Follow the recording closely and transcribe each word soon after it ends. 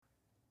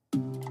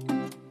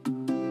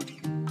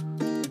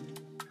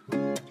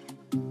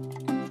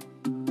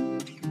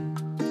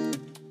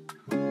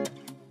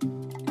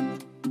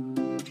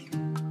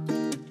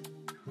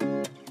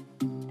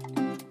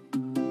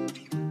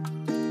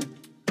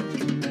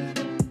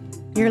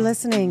You're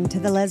listening to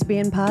the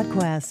Lesbian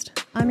Podquest.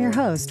 I'm your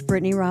host,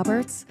 Brittany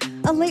Roberts,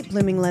 a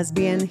late-blooming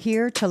lesbian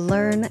here to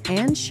learn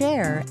and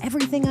share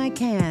everything I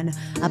can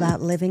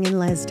about living in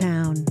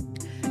Lestown.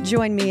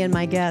 Join me and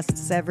my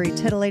guests every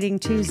titillating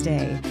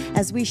Tuesday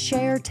as we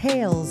share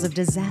tales of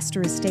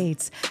disastrous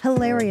dates,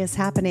 hilarious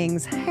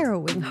happenings,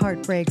 harrowing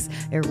heartbreaks,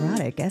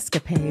 erotic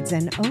escapades,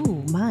 and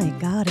oh my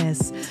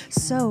goddess,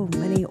 so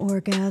many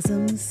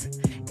orgasms.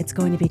 It's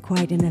going to be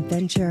quite an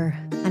adventure,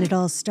 and it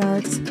all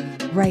starts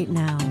right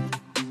now.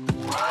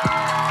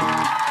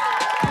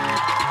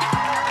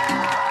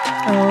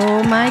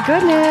 Oh my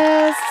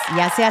goodness.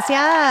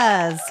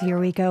 Yes. Here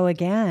we go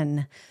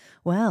again.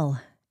 Well,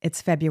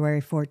 it's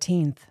February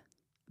 14th,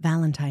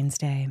 Valentine's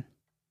Day.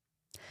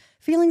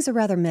 Feelings are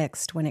rather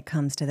mixed when it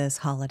comes to this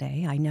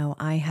holiday. I know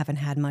I haven't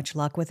had much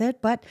luck with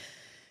it, but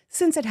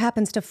since it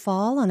happens to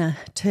fall on a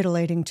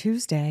titillating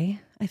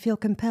Tuesday, I feel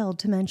compelled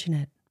to mention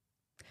it.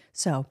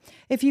 So,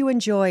 if you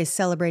enjoy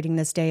celebrating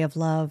this day of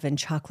love and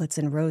chocolates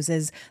and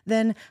roses,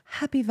 then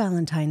happy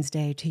Valentine's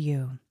Day to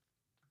you.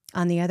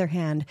 On the other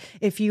hand,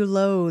 if you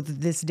loathe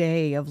this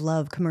day of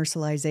love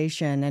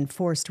commercialization and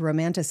forced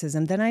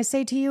romanticism, then I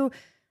say to you,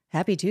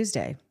 happy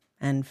Tuesday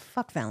and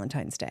fuck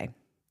Valentine's Day.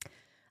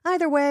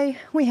 Either way,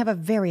 we have a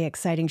very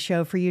exciting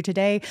show for you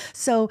today,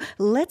 so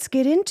let's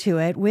get into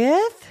it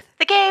with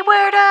the gay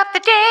word of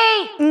the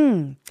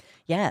day.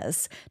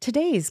 Yes,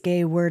 today's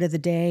gay word of the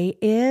day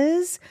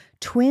is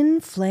twin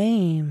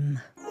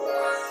flame.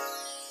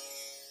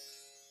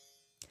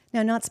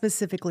 Now, not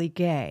specifically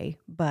gay,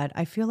 but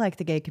I feel like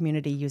the gay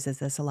community uses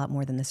this a lot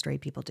more than the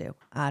straight people do.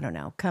 I don't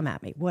know. Come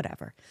at me.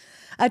 Whatever.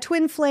 A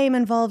twin flame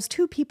involves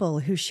two people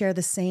who share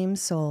the same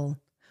soul.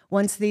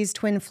 Once these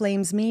twin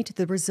flames meet,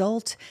 the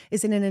result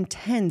is in an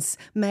intense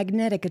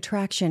magnetic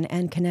attraction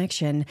and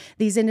connection.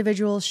 These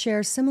individuals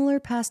share similar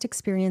past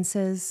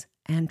experiences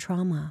and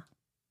trauma.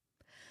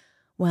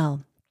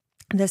 Well,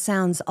 this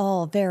sounds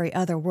all very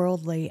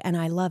otherworldly, and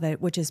I love it,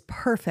 which is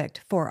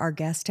perfect for our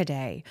guest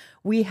today.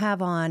 We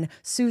have on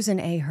Susan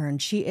Ahern.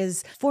 She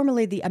is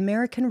formerly the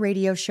American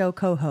radio show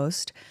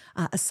co-host,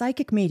 a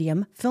psychic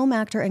medium, film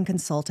actor and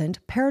consultant,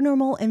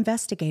 paranormal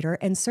investigator,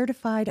 and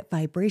certified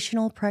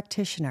vibrational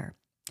practitioner.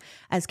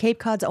 As Cape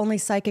Cod's only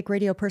psychic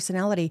radio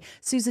personality,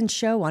 Susan's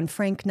show on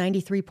Frank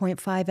 93.5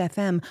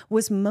 FM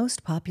was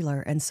most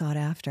popular and sought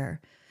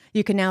after.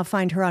 You can now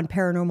find her on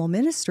Paranormal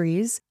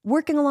Ministries,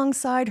 working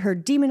alongside her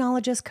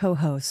demonologist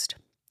co-host.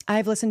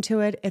 I've listened to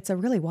it. It's a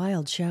really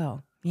wild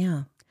show.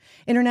 Yeah.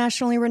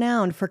 Internationally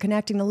renowned for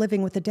connecting the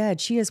living with the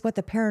dead, she is what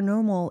the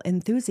paranormal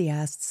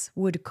enthusiasts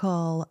would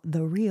call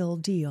the real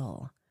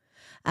deal.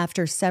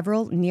 After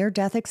several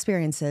near-death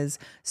experiences,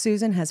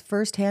 Susan has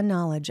first-hand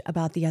knowledge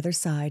about the other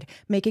side,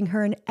 making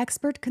her an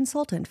expert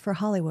consultant for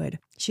Hollywood.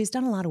 She's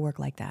done a lot of work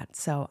like that,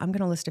 so I'm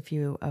going to list a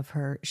few of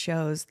her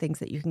shows, things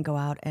that you can go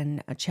out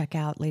and check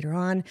out later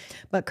on.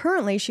 But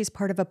currently, she's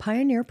part of a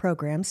pioneer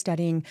program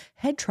studying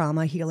head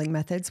trauma healing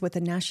methods with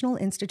the National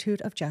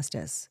Institute of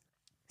Justice.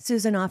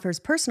 Susan offers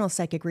personal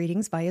psychic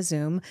readings via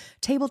Zoom,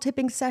 table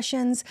tipping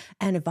sessions,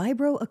 and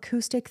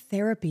vibroacoustic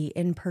therapy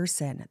in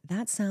person.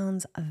 That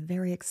sounds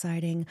very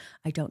exciting.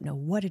 I don't know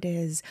what it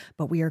is,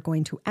 but we are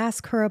going to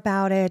ask her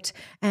about it.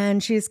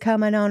 And she's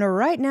coming on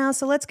right now,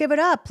 so let's give it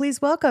up.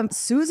 Please welcome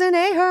Susan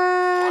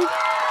Ahern.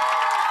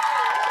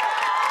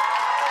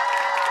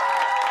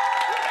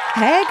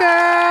 Hey,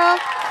 girl.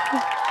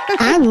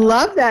 I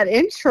love that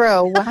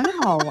intro.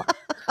 Wow.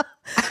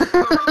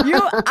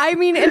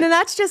 And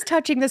that's just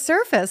touching the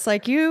surface.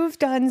 Like, you've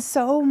done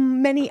so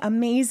many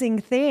amazing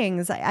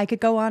things. I could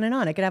go on and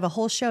on. I could have a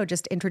whole show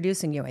just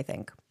introducing you, I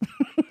think.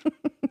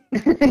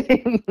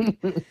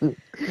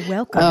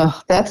 Welcome.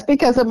 Oh, that's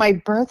because of my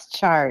birth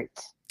chart.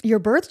 Your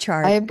birth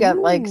chart? I've got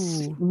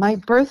my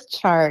birth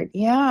chart.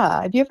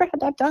 Yeah. Have you ever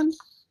had that done?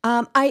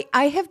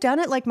 I have done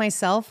it like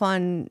myself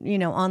on,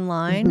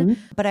 online,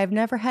 but I've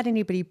never had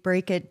anybody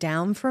break it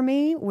down for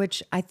me,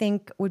 which I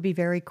think would be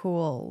very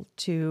cool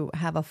to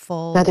have a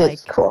full. That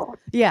is cool.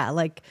 Yeah.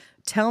 Like,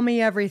 tell me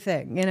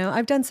everything.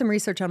 I've done some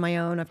research on my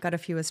own. I've got a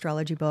few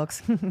astrology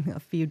books, a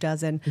few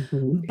dozen,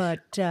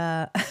 but,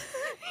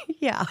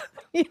 yeah,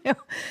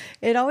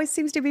 it always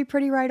seems to be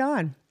pretty right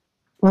on.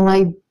 Well,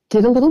 I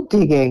did a little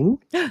digging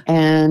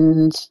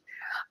and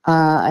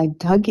I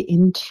dug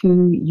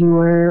into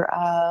your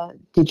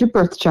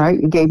birth chart.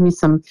 You gave me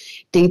some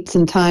dates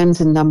and times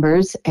and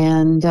numbers.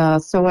 And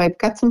so I've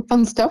got some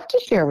fun stuff to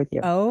share with you.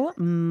 Oh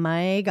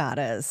my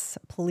goddess.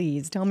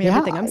 Please tell me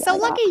everything. I'm so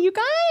lucky, you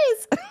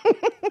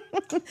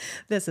guys.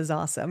 This is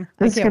awesome.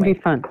 This is going to be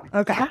fun.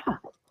 Okay. Yeah.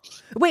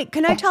 Wait,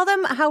 can I tell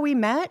them how we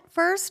met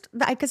first?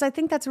 Because I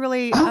think that's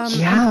really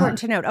important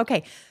to note.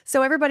 Okay.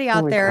 So everybody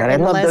out there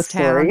in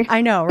Lestown.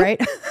 I know,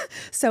 right?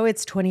 So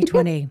it's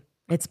 2020.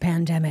 It's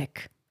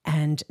pandemic.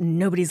 And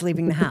nobody's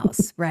leaving the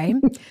house, right?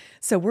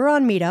 So we're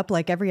on Meetup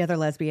like every other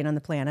lesbian on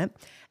the planet.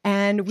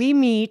 And we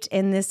meet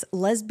in this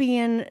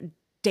lesbian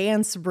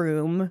dance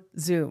room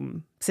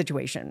Zoom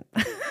situation.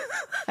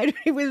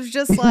 It was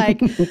just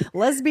like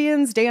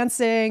lesbians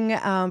dancing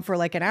for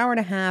like an hour and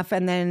a half.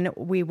 And then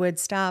we would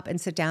stop and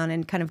sit down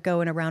and kind of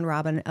go in a round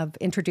robin of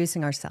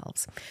introducing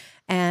ourselves.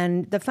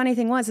 And the funny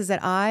thing is that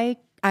I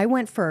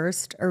went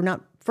first, or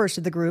not first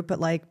of the group, but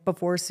like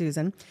before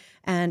Susan.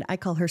 And I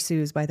call her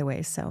Suze, by the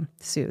way. So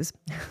Suze.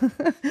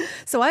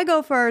 So I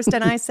go first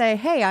and I say,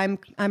 hey, I'm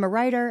a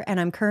writer and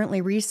I'm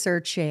currently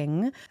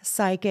researching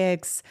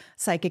psychics,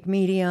 psychic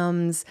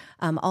mediums,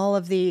 all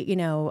of the,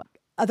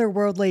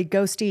 otherworldly,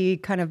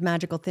 ghosty kind of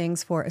magical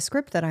things for a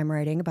script that I'm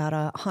writing about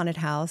a haunted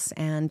house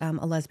and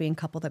a lesbian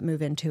couple that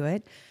move into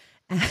it.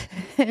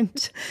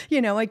 And,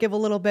 I give a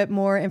little bit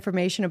more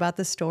information about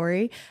the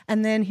story.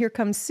 And then here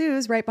comes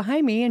Suze right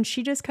behind me. And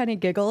she just kind of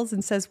giggles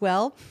and says,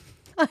 well,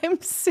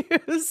 I'm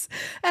Suze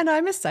and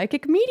I'm a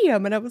psychic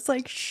medium. And I was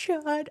like,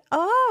 shut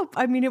up.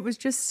 I mean, it was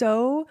just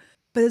so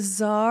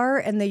bizarre,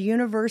 and the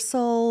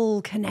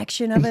universal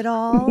connection of it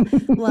all.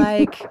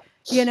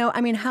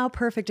 How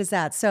perfect is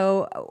that?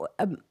 So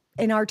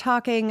in our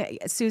talking,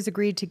 Suze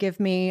agreed to give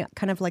me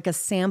kind of like a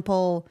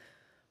sample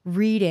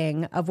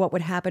reading of what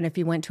would happen if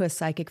you went to a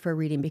psychic for a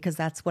reading, because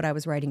that's what I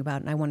was writing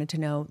about. And I wanted to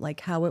know like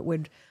how it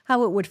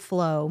would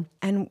flow.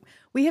 And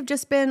we have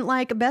just been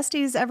like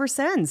besties ever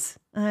since.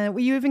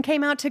 You even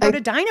came out to go to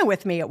Dinah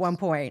with me at one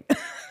point.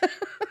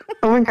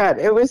 Oh my God,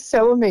 it was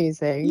so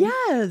amazing.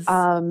 Yes.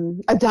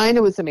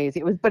 Dinah was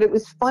amazing. But it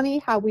was funny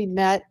how we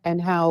met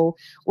and how,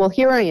 well,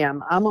 here I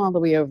am. I'm all the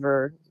way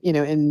over,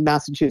 in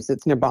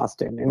Massachusetts near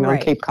Boston and on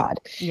Cape Cod.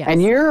 Yes.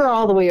 And you're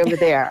all the way over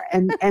there.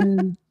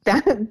 And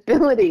that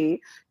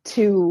ability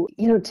to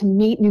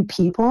meet new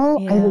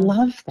people, I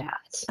love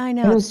that. I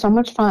know. It was so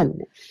much fun.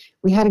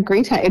 We had a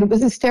great time. And it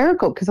was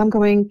hysterical because I'm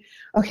going,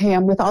 okay,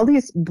 I'm with all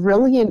these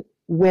brilliant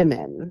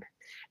women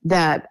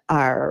that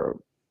are,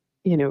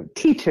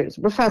 teachers,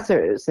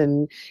 professors,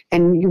 and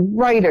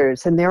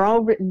writers, and they're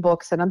all written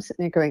books. And I'm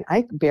sitting there going,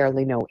 I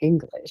barely know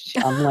English.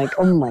 I'm like,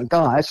 oh my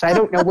gosh, I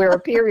don't know where a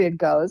period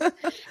goes.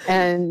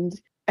 And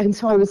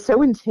so I was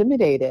so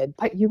intimidated,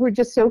 but you were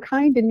just so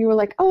kind, and you were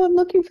like, oh, I'm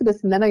looking for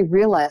this. And then I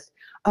realized,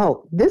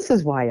 oh, this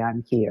is why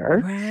I'm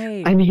here.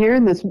 Right. I'm here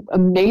in this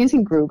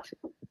amazing group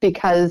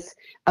because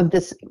of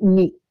this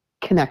neat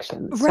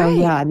connection. Right. So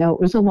yeah, no,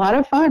 it was a lot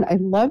of fun. I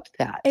loved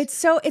that. It's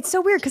so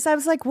weird because I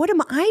was like, what am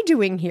I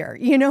doing here?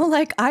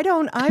 I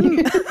don't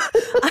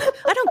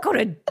go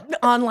to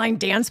online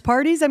dance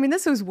parties. I mean,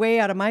 this was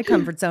way out of my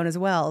comfort zone as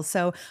well.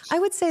 So I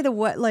would say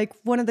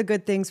one of the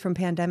good things from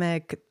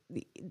pandemic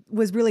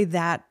was really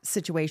that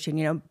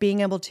situation,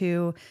 being able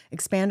to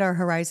expand our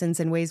horizons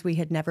in ways we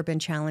had never been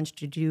challenged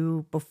to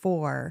do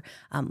before,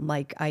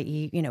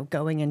 i.e.,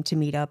 going into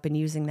Meetup and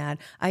using that.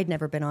 I'd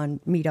never been on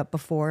Meetup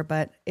before,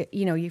 but,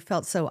 you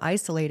felt so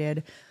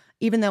isolated.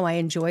 Even though I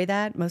enjoy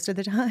that most of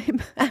the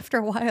time, after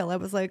a while, I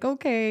was like,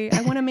 okay,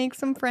 I want to make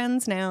some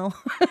friends now.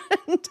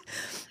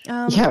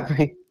 Yeah,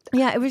 right.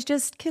 Yeah, it was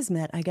just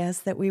kismet, I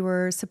guess, that we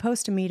were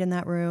supposed to meet in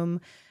that room.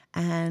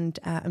 And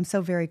I'm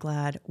so very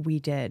glad we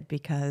did,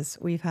 because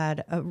we've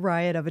had a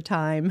riot of a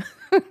time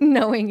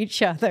knowing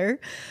each other.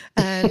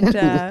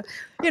 And,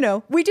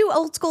 we do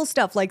old school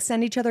stuff like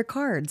send each other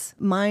cards.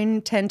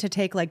 Mine tend to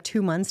take like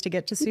 2 months to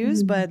get to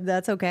Suze, but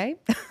that's okay.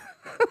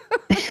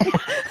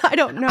 I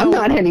don't know. I'm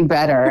not any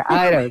better.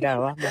 I don't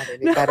know. I'm not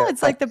any better. No,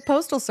 it's like the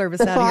postal service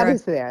the out thought here.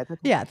 is there.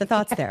 The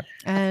thought's there.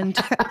 And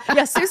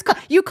Suze,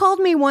 you called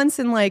me once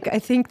in I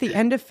think the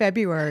end of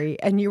February,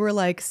 and you were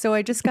like, so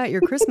I just got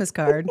your Christmas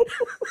card.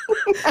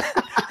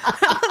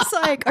 I was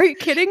like, are you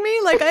kidding me?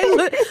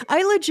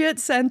 I legit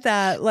sent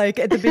that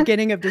at the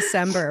beginning of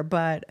December,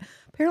 but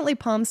apparently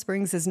Palm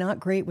Springs is not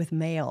great with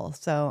mail.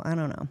 So I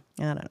don't know.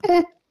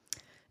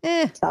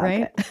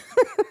 Right?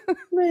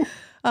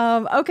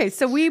 Okay,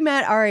 so we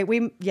met. All right,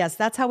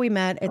 that's how we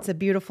met. It's a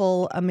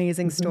beautiful,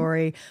 amazing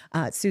story.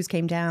 Suze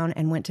came down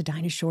and went to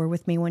Dinah Shore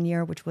with me one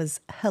year, which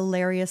was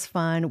hilarious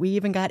fun. We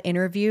even got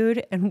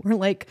interviewed and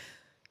were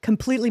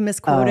completely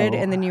misquoted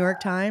in the New York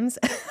Times.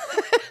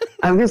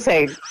 I'm gonna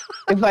say,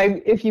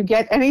 if you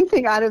get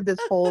anything out of this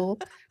whole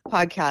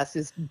podcast,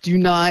 is do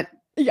not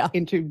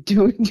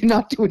do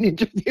not do an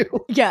interview.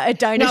 Yeah, at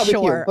Dinah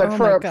Shore. But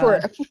for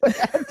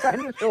at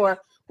Dinah Shore,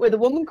 where the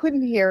woman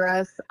couldn't hear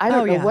us. I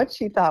don't know what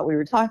she thought we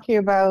were talking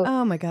about.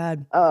 Oh my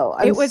God. Oh,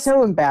 I was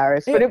so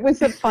embarrassed, but it was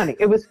funny.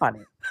 It was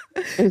funny.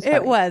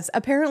 It was.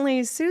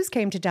 Apparently, Suze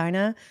came to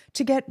Dinah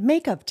to get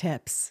makeup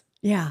tips.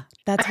 Yeah,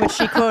 that's what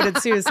she quoted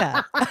Suze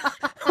at.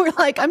 We're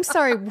like, I'm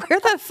sorry, where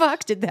the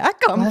fuck did that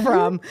come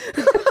from?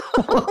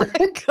 Oh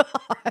my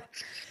God.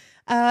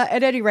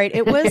 At any rate,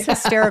 it was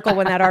hysterical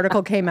when that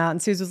article came out,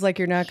 and Suze was like,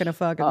 you're not going to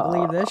fucking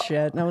believe this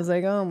shit. And I was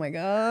like, oh my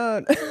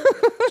God.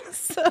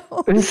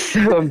 I was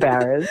so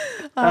embarrassed.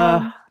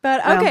 But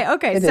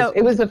okay.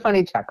 It was a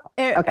funny chuckle.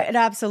 It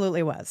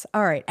absolutely was.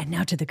 All right. And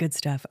now to the good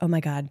stuff. Oh my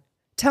God.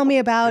 Tell me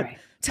about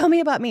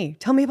me.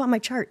 Tell me about my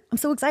chart. I'm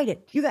so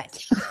excited. You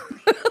guys.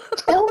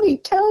 Tell me.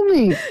 Tell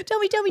me.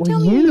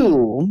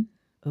 You.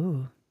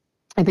 Ooh.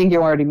 I think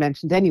you already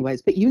mentioned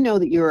anyways, but you know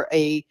that you're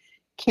a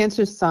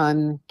Cancer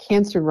sun,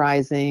 Cancer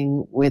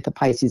rising with a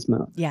Pisces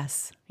moon.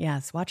 Yes.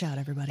 Watch out,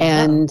 everybody.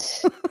 And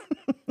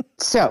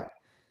So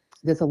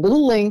there's a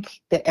little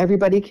link that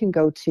everybody can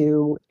go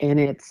to, and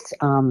it's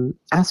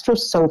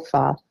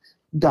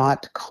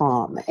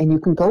astrosofa.com. And you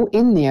can go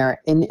in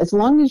there, and as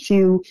long as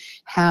you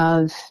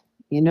have,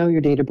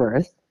 your date of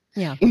birth,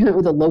 Yeah.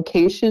 the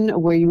location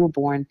of where you were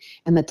born,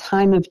 and the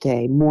time of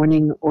day,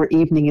 morning or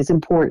evening is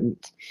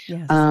important.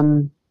 Yes.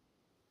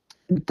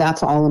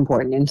 That's all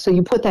important. And so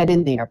you put that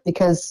in there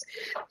because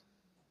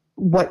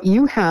what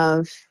you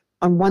have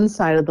on one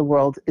side of the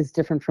world is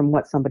different from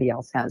what somebody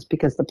else has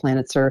because the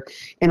planets are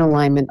in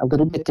alignment a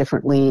little bit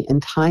differently,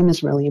 and time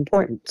is really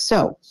important.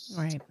 So,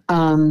 right.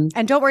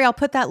 And don't worry, I'll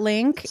put that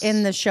link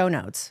in the show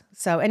notes.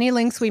 So any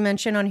links we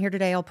mention on here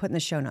today, I'll put in the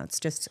show notes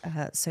just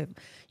so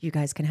you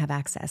guys can have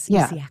access,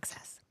 easy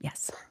access.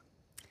 Yes.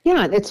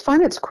 Yeah, it's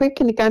fun. It's quick,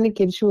 and it kind of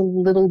gives you a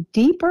little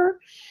deeper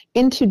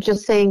into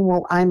just saying,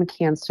 well, I'm a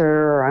Cancer,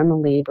 or I'm a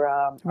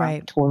Libra, or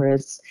I'm a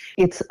Taurus.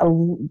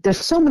 There's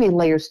so many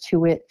layers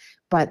to it,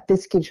 but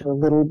this gives you a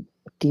little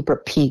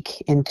deeper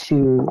peek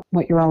into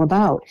what you're all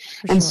about.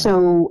 And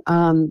so,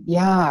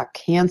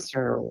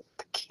 Cancer.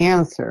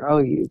 Oh,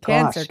 you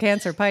gosh.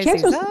 Cancer,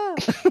 Pisces.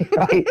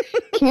 Right.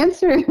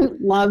 Cancer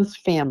loves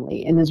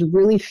family and is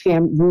really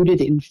rooted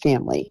in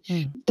family.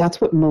 That's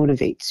what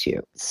motivates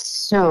you.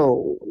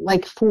 So,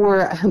 I'm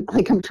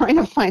trying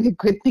to find a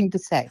good thing to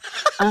say.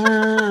 Come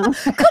on.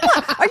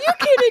 Are you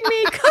kidding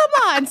me? Come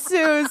on,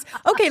 Suze.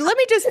 Okay, let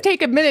me just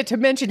take a minute to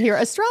mention here.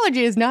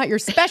 Astrology is not your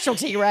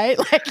specialty, right?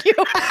 Like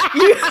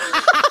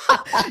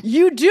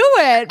you do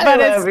it,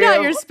 but it's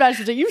not your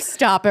specialty. You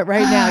stop it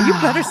right now. You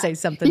better say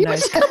something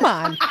nice. Come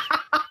on.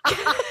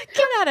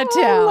 Get out of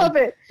town. I love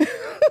it.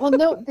 Well,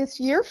 no, this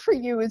year for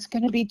you is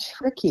going to be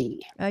tricky.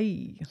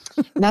 Aye.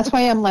 That's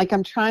why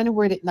I'm trying to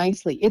word it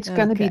nicely. It's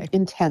going to be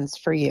intense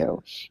for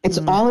you. It's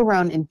all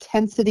around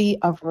intensity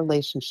of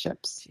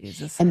relationships.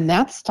 Jesus. And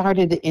that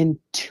started in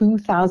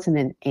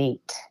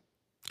 2008.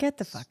 Get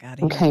the fuck out of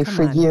here. Okay, Come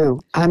for on. you.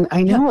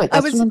 I know it.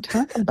 That's what I'm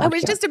talking about. I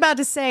was just about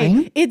to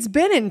say, It's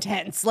been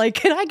intense.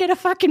 Can I get a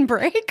fucking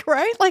break,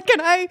 right? Can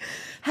I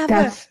have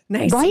a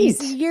nice,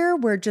 easy year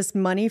where just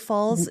money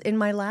falls in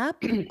my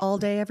lap all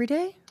day, every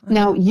day?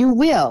 Now, you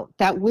will.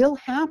 That will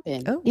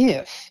happen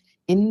if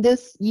in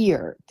this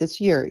year,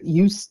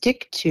 you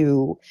stick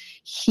to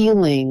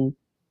healing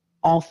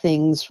all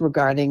things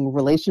regarding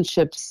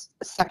relationships,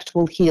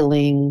 sexual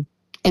healing,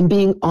 and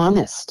being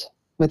honest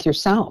with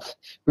yourself,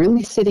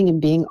 really sitting and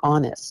being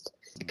honest,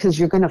 because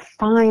you're going to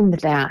find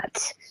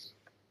that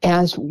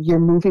as you're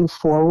moving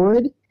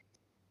forward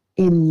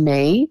in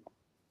May,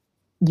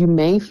 you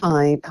may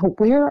find I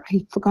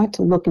forgot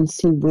to look and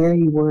see where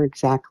you were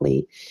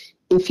exactly.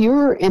 If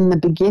you're in the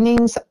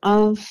beginnings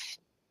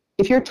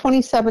if you're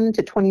 27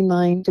 to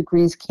 29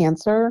 degrees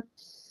Cancer,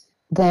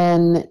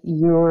 then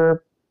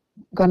you're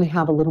going to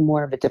have a little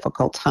more of a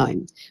difficult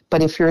time.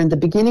 But if you're in the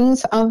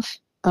beginnings of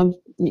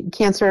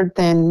Cancer,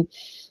 then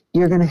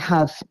you're going to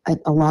have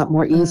a lot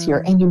more easier.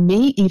 And you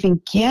may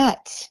even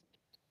get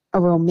a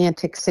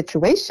romantic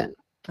situation.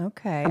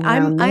 Okay.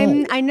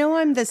 I know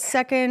I'm the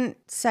second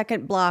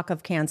block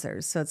of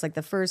Cancers. So it's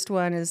the first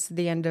one is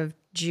the end of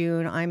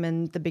June. I'm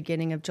in the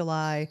beginning of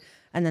July.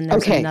 And then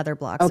there's another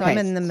block. So I'm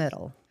in the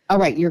middle. All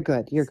right. You're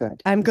good.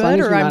 I'm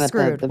good, or I'm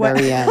screwed? The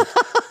very end.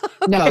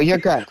 No, you're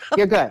good.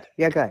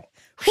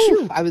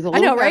 Whew, I was a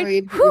little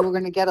worried we were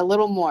going to get a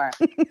little more.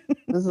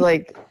 This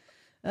is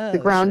the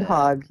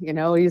groundhog,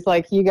 he's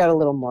like, you got a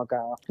little more,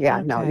 girl. Yeah,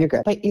 okay. No, you're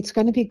good. But it's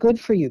going to be good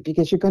for you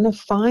because you're going to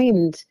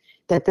find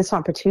that this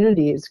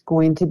opportunity is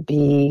going to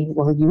be,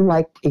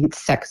 it's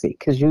sexy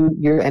because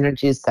your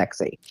energy is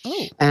sexy.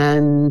 Oh.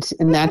 And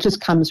that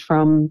just comes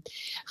from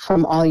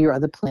all your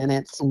other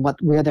planets and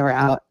where they're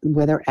at.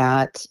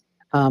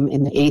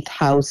 In the 8th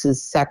house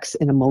is sex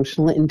and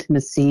emotional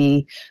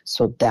intimacy.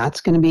 So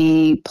that's going to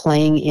be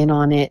playing in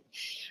on it.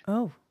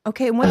 Oh,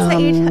 okay. And what's the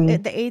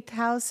 8th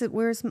house?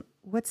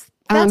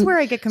 That's where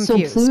I get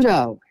confused. So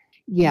Pluto,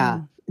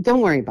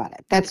 don't worry about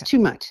it. That's too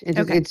much.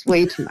 It's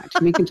way too much.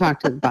 We can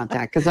talk about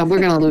that because we're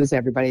going to lose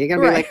everybody. You're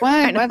going to be like,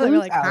 what? What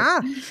lose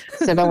house?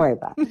 So don't worry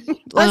about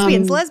it.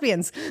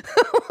 Lesbians.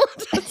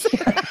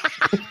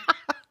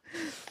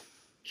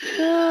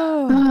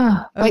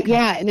 But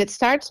and it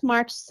starts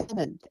March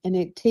 7th and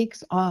it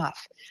takes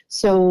off.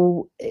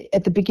 So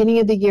at the beginning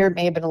of the year, it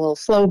may have been a little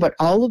slow, but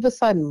all of a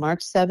sudden,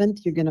 March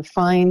 7th, you're going to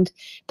find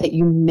that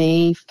you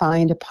may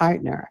find a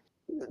partner.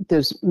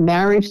 There's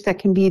marriage that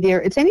can be there.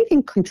 It's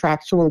anything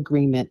contractual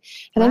agreement.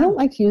 And I don't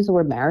like to use the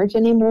word marriage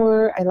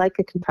anymore. I like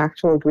a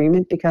contractual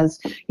agreement because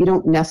you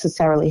don't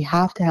necessarily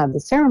have to have the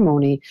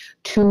ceremony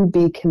to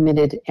be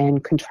committed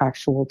and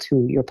contractual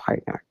to your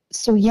partner.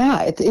 So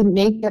it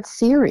may get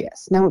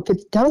serious. Now, if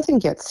it doesn't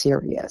get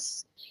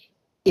serious,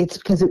 it's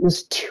because it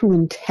was too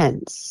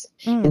intense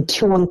and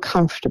too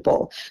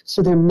uncomfortable.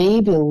 So there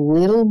may be a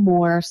little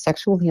more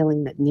sexual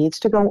healing that needs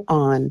to go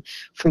on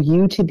for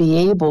you to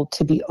be able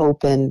to be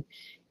open,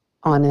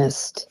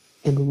 honest,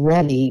 and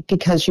ready,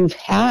 because you've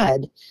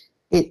had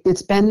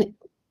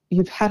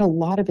a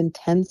lot of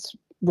intense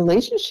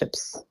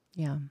relationships.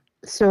 Yeah.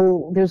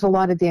 So there's a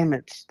lot of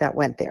damage that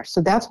went there. So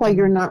that's why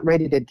you're not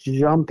ready to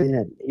jump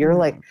in. You're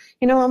like,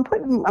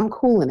 I'm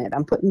cooling it.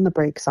 I'm putting the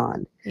brakes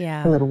on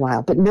Yeah. a little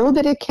while. But know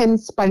that it can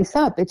spice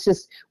up. It's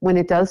just when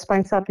it does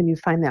spice up and you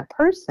find that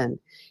person,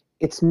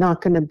 it's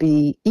not going to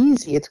be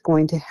easy. It's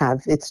going to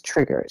have its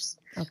triggers.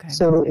 Okay.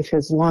 So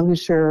as long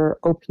as you're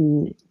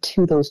open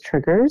to those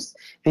triggers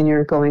and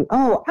you're going,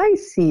 oh, I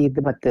see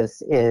what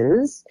this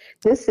is.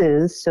 This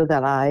is so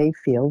that I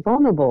feel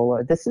vulnerable,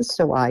 or this is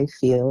so I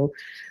feel,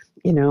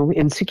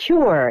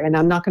 insecure. And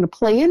I'm not going to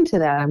play into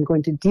that. I'm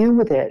going to deal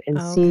with it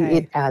and see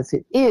it as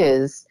it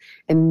is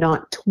and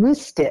not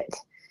twist it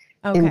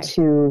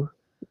into,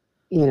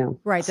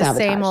 right. sabotage. The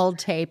same old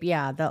tape.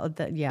 Yeah.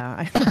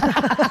 Yeah.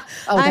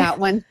 That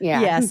one. Yeah.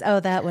 Yes. Oh,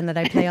 that one that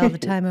I play all the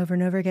time over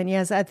and over again.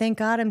 Yes. I thank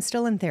God I'm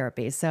still in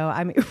therapy. So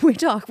I mean,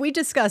 we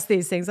discuss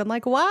these things. I'm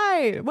like,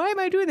 why am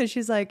I doing this?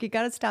 She's like, you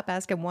got to stop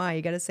asking why.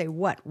 You got to say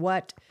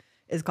what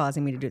is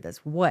causing me to do this?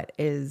 What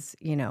is,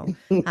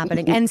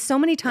 happening? And so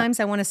many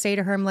times I want to say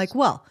to her, I'm like,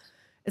 well,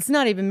 it's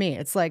not even me.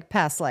 It's like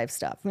past life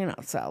stuff,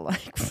 so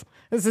like,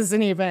 this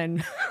isn't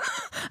even,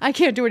 I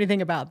can't do anything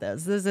about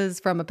this. This is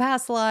from a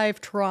past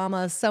life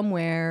trauma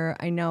somewhere.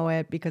 I know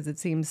it because it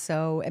seems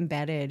so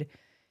embedded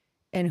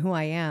in who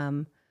I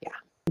am. Yeah.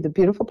 The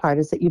beautiful part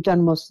is that you've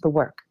done most of the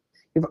work.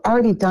 You've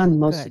already done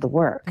most of the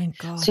work. Thank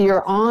God. So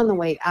you're on the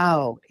way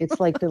out.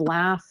 It's like the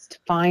last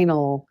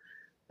final,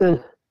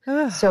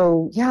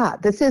 so yeah,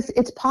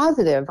 it's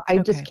positive. I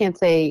just can't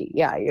say,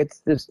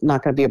 there's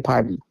not going to be a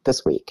party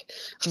this week.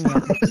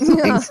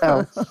 Yeah.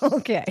 So,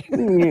 okay.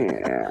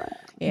 Yeah.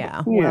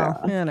 Yeah.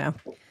 Well,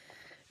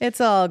 it's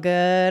all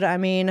good. I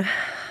mean,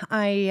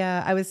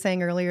 I was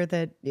saying earlier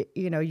that,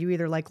 you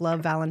either love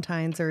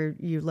Valentine's or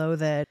you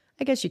loathe it.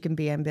 I guess you can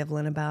be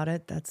ambivalent about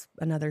it. That's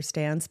another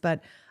stance,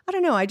 but I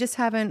don't know. I just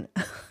haven't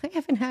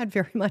had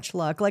very much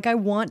luck. I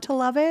want to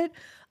love it.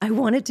 I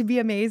want it to be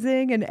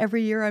amazing. And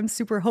every year I'm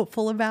super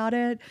hopeful about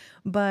it.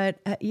 But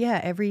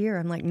every year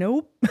I'm like,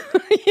 nope.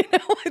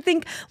 I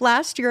think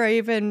last year I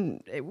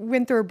even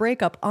went through a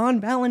breakup on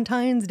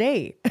Valentine's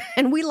Day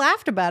and we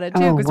laughed about it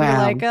too. Because we were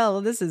like,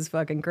 oh, this is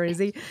fucking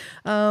crazy.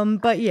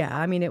 But yeah,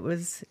 I mean, it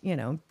was,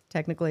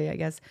 technically, I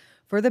guess,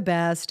 for the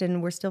best,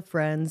 and we're still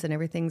friends and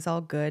everything's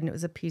all good. And it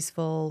was a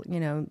peaceful,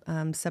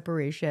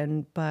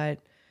 separation, but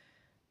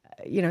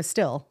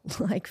still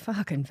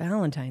fucking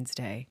Valentine's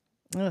Day.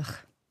 Ugh.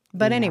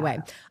 But anyway,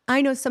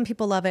 I know some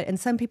people love it and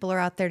some people are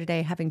out there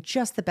today having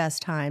just the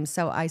best time.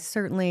 So I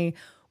certainly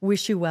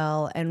wish you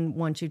well and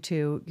want you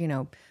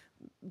to,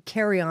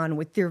 carry on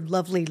with your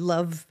lovely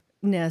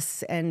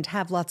loveness and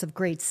have lots of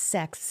great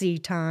sexy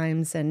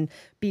times and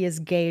be as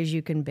gay as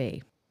you can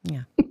be.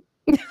 Yeah.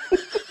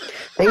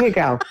 There you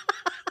go.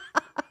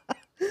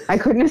 I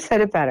couldn't have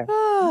said it better.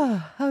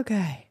 Oh,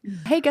 okay.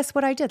 Hey, guess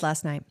what I did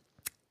last night?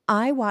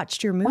 I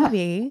watched your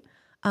movie,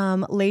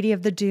 Lady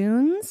of the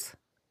Dunes.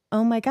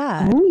 Oh my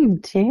God. Oh, you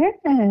did?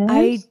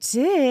 I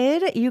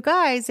did. You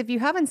guys, if you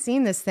haven't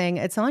seen this thing,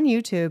 it's on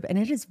YouTube and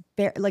it is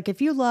very,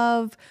 if you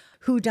love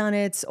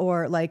whodunits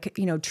or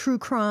true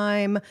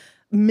crime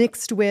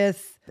mixed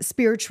with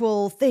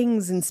spiritual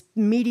things and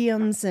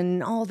mediums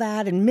and all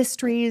that and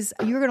mysteries,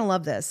 you're going to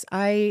love this.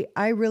 I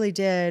really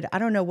did. I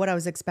don't know what I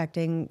was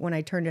expecting when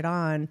I turned it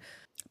on,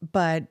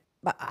 but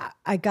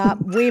I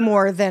got way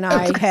more than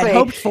I had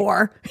hoped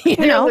for.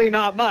 Really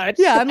not much.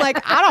 Yeah, I'm like,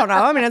 I don't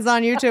know. I mean, it's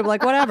on YouTube,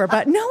 whatever.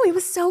 But no, it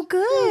was so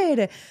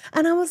good.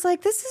 And I was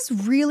like, this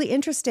is really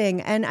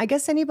interesting. And I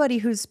guess anybody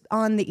who's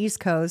on the East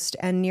Coast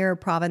and near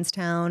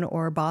Provincetown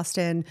or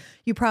Boston,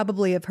 you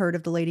probably have heard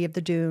of the Lady of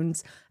the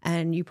Dunes,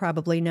 and you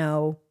probably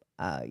know,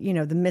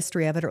 the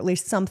mystery of it, or at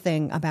least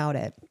something about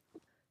it.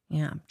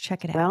 Yeah,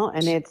 check it out. Well,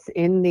 and it's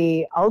in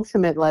the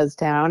ultimate Les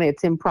town.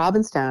 It's in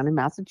Provincetown in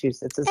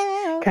Massachusetts. It's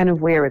kind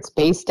of where it's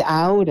based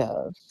out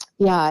of.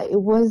 Yeah,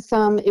 it was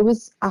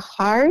a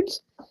hard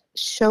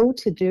show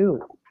to do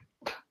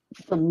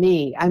for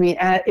me. I mean,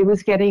 it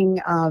was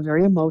getting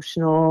very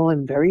emotional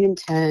and very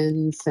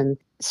intense, and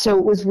so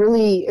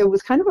it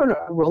was kind of a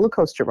roller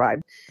coaster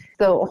ride.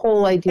 The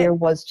whole idea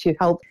was to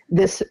help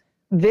this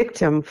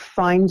victim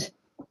find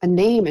a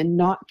name and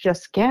not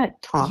just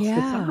get tossed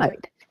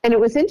aside. And it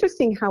was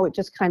interesting how it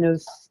just kind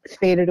of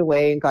faded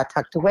away and got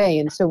tucked away.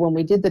 And so when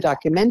we did the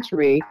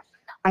documentary,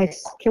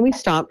 can we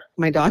stop?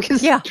 My dog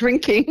is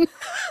drinking.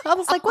 I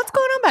was like, what's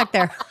going on back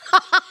there?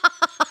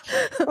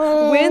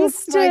 Oh,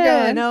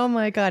 Winston. Oh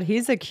my God.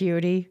 He's a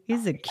cutie.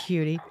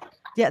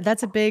 Yeah,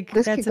 that's a big.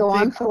 This could go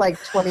on for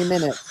 20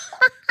 minutes.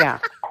 Yeah.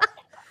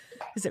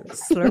 Is it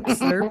slurp,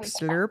 slurp,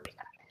 slurp?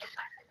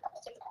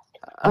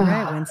 All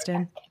right,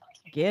 Winston.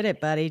 Get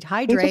it, buddy.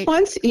 Hydrate. He just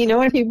wants,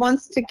 he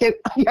wants to get,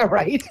 yeah,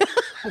 right.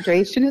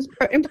 Hydration is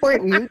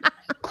important.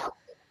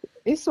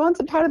 He just wants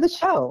a part of the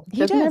show.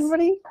 Doesn't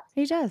everybody?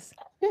 He does.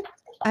 Yeah.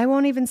 I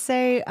won't even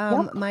say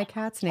my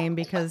cat's name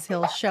because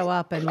he'll show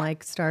up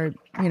and start,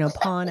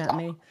 pawing at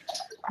me.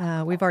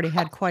 We've already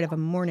had quite of a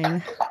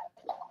morning.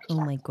 Oh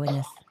my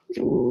goodness.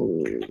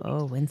 Ooh.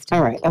 Oh, Winston.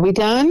 All right. Are we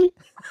done?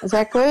 Is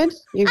that good?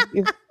 You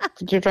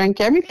drank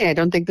everything. I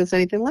don't think there's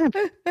anything left.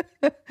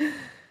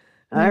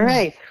 All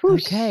right.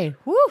 Whoosh. Okay.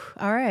 Woo.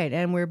 All right.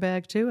 And we're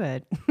back to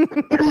it. We're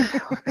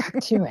back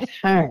to it.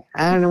 All right.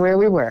 I don't know where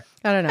we were.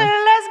 I don't know.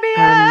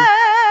 Lesbians.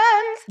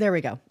 There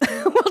we go.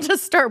 We'll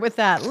just start with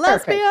that.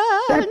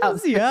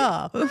 Lesbians.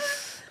 Yeah.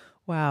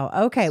 Wow.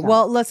 Okay. So-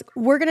 Well,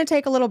 we're going to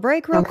take a little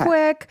break real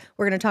quick.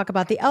 We're going to talk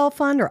about the L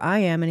Fund, or I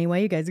am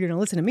anyway. You guys are going to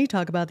listen to me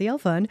talk about the L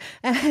Fund.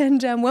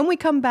 And when we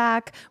come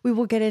back, we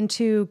will get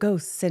into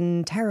ghosts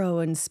and tarot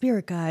and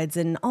spirit guides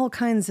and all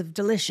kinds of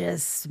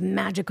delicious,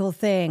 magical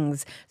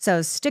things.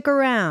 So stick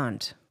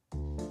around.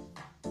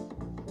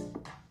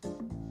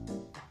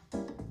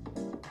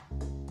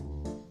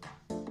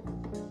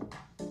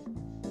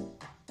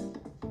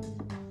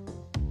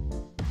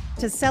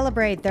 To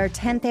celebrate their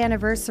 10th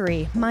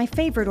anniversary, my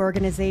favorite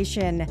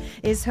organization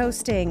is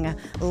hosting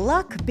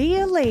Luck Be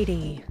a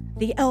Lady,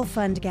 the L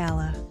Fund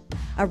Gala,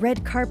 a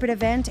red carpet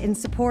event in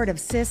support of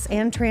cis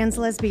and trans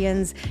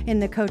lesbians in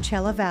the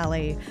Coachella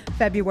Valley,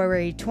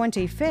 February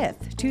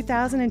 25th,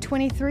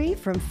 2023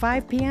 from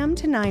 5 p.m.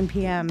 to 9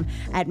 p.m.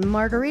 at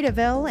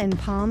Margaritaville in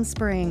Palm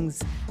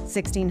Springs,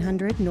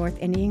 1600 North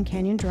Indian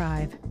Canyon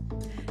Drive.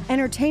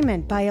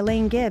 Entertainment by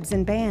Elaine Gibbs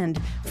and band,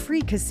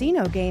 free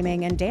casino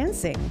gaming and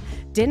dancing,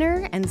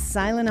 dinner and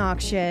silent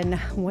auction.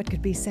 What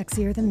could be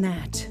sexier than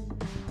that?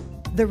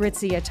 The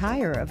ritzy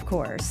attire, of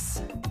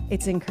course.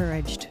 It's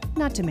encouraged,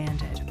 not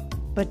demanded,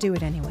 but do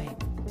it anyway.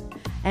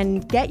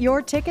 And get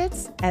your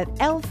tickets at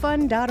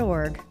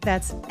lfund.org.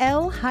 That's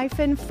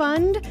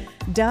l-fund.org.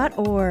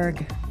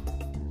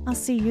 I'll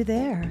see you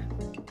there.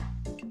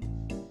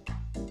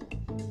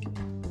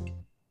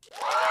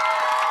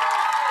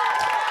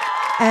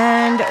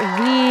 And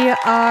we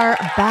are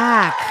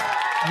back.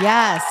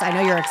 Yes, I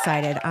know you're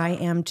excited. I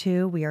am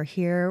too. We are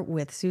here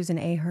with Susan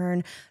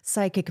Ahern,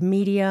 psychic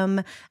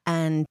medium,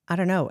 and I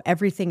don't know,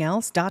 everything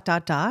else, ...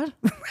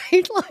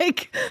 right?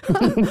 Like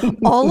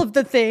all of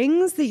the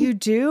things that you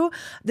do.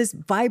 This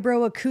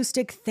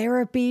vibroacoustic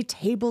therapy,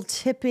 table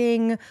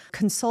tipping,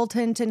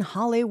 consultant in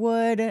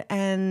Hollywood,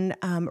 and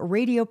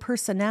radio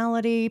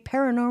personality,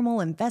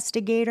 paranormal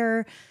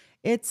investigator.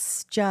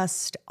 It's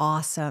just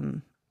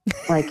awesome.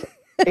 Like,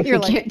 if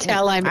you can't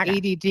tell, I'm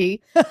ADD.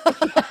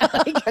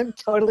 Like, I'm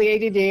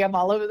totally ADD. I'm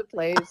all over the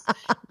place.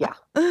 Yeah,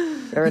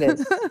 there it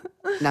is.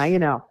 Now you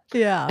know.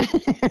 Yeah.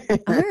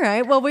 All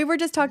right. Well, we were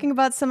just talking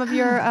about some of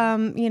your,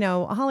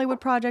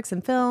 Hollywood projects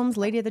and films,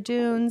 Lady of the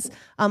Dunes.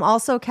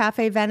 Also,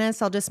 Cafe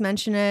Venice. I'll just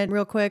mention it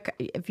real quick.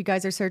 If you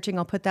guys are searching,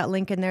 I'll put that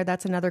link in there.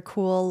 That's another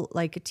cool,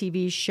 like,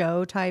 TV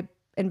show type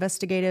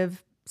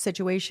investigative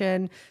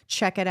situation.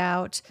 Check it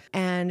out.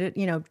 And,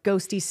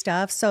 ghosty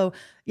stuff. So,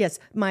 yes,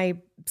 my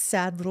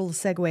sad little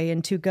segue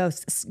into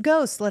ghosts.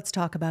 Ghosts. Let's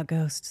talk about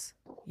ghosts.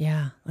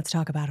 Yeah, let's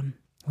talk about them.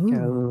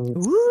 Ooh.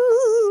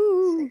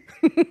 Ooh.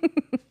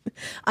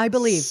 I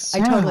believe.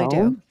 I totally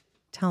do.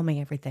 Tell me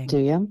everything. Do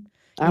you?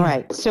 All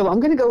right. So I'm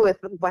going to go with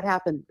what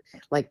happened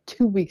like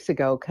 2 weeks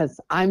ago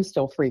because I'm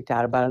still freaked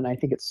out about it and I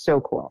think it's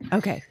so cool.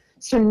 Okay.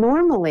 So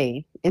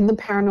normally in the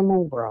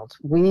paranormal world,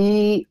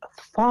 we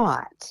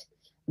thought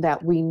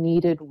that we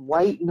needed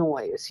white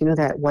noise,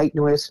 that white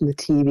noise from the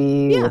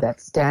TV or that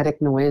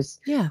static noise.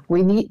 Yeah.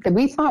 We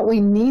thought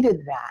we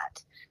needed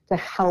that to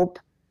help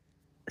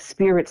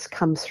spirits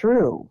come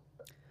through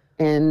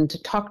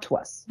and talk to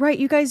us. Right.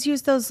 You guys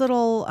use those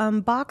little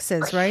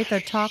boxes, right? The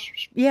talk.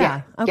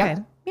 Yeah. Okay.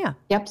 Yep. Yeah.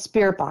 Yep.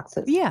 Spirit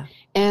boxes. Yeah.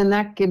 And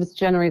that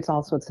generates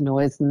all sorts of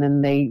noise and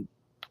then they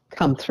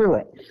come through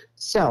it.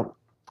 So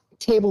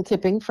table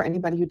tipping, for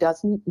anybody who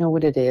doesn't know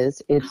what it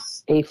is,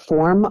 it's a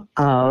form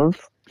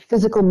of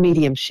physical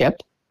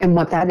mediumship. And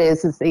what that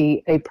is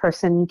a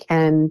person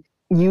can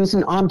use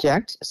an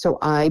object. So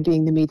I,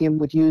 being the medium,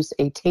 would use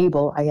a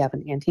table. I have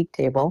an antique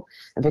table,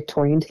 a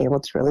Victorian table.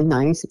 It's really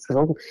nice. It's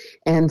little.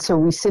 And so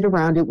we sit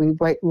around it. We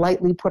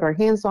lightly put our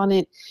hands on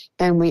it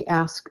and we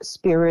ask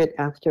spirit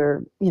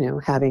after,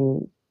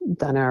 having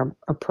done our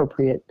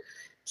appropriate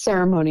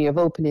ceremony of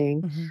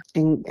opening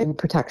and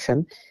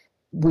protection.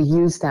 We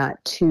use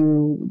that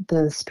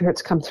the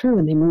spirits come through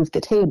and they move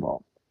the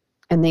table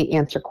and they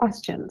answer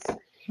questions.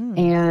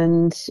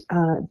 And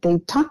they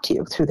talk to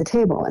you through the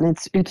table, and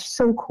it's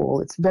so cool.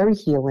 It's very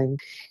healing.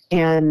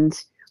 And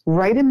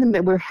right in the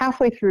middle, we're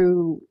halfway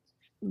through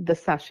the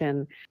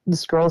session.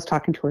 This girl is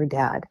talking to her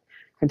dad.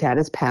 Her dad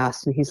has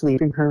passed, and he's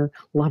leaving her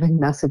loving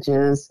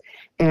messages.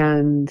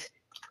 And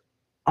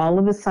all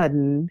of a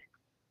sudden,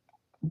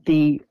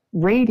 the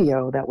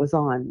radio that was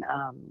on,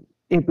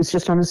 it was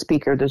just on a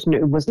speaker.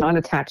 It was not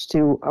attached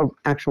to an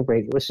actual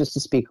radio. It was just a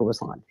speaker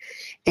was on,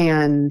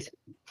 and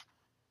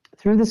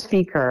through the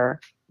speaker,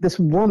 this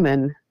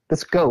woman,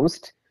 this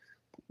ghost,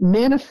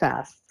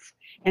 manifests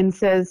and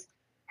says,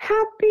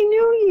 "Happy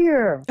New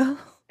Year." Oh.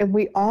 And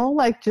we all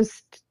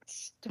just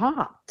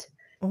stopped.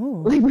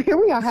 Oh. Like, here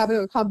we are having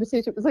a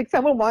conversation. It was like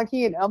someone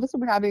walking in, Elvis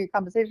and we're having a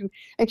conversation,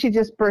 and she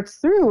just bursts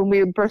through, and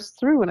we burst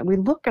through, and we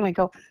look, and I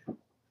go,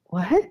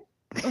 "What?"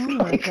 Oh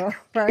my God,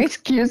 right?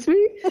 Excuse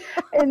me?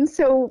 And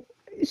so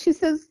she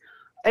says,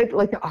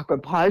 like an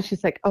awkward pause.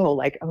 She's like,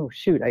 oh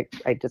shoot,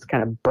 I just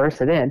kind of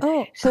burst it in.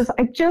 Oh. She says,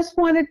 "I just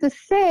wanted to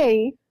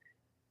say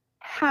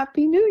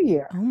Happy New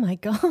Year. Oh my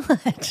God.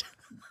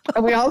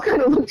 And we all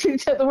kind of looked at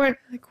each other and went,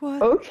 Like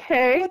what?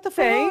 okay, What the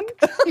thanks.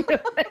 You know,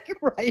 like,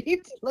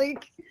 right?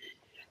 Like,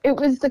 it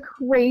was the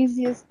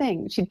craziest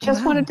thing. She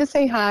just wanted to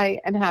say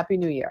hi and Happy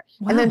New Year.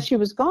 And then she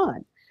was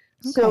gone.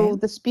 So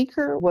the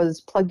speaker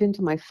was plugged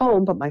into my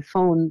phone, but my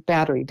phone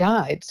battery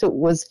died. So it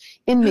was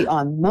in the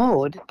on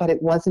mode, but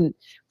it wasn't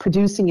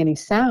producing any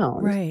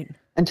sound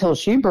until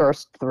she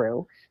burst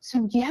through.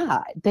 So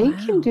yeah, they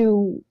can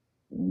do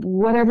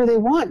whatever they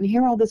want. And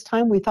here all this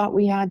time we thought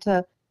we had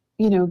to,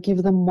 you know,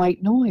 give them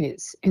white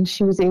noise. And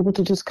she was able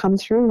to just come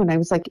through. And I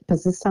was like,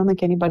 does this sound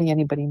like anybody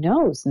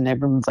knows? And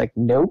everyone's like,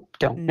 nope,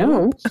 don't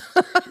know.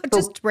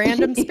 Just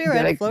random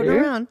spirit floating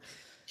around.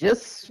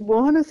 Just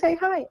want to say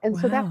hi. And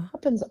so that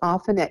happens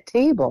often at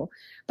table.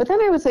 But then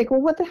I was like,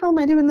 well, what the hell am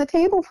I doing the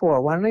table for?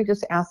 Why don't I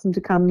just ask them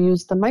to come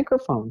use the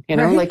microphone? You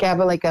know, like have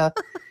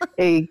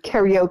a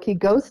karaoke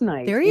ghost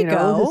night. There you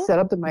go. Just set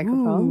up the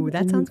microphone. Ooh,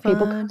 that sounds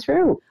people fun. come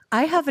through.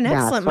 I have an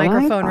excellent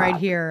microphone right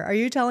here. Are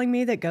you telling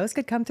me that ghosts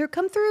could come through?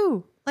 Come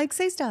through. Like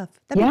say stuff.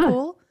 That'd be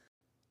cool.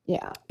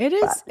 Yeah. It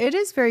is. It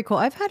is very cool.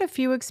 I've had a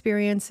few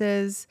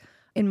experiences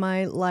in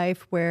my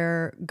life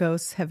where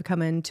ghosts have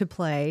come into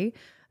play.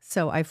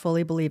 So I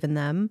fully believe in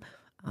them.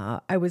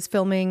 I was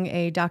filming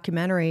a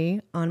documentary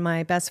on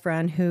my best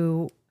friend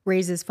who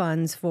raises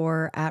funds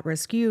for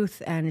at-risk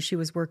youth, and she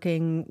was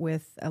working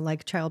with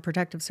Child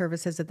Protective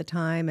Services at the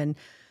time. And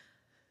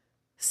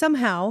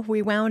somehow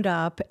we wound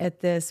up at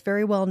this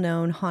very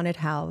well-known haunted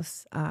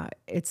house.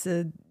 It's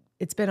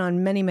been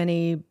on many,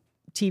 many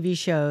TV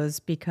shows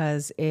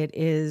because it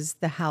is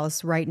the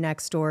house right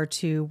next door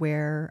to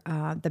where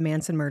the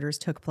Manson murders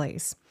took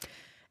place.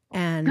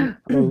 And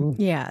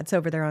yeah, it's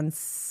over there on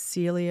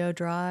Celio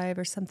Drive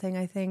or something,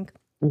 I think.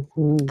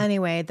 Mm-hmm.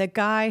 Anyway, the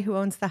guy who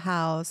owns the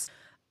house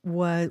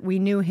we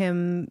knew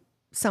him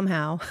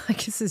somehow. I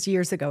guess this is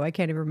years ago. I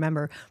can't even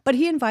remember. But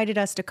he invited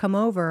us to come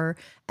over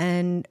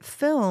and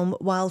film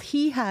while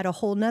he had a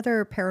whole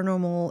nother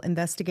paranormal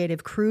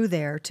investigative crew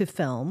there to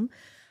film.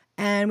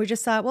 And we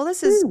just thought, well,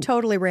 this is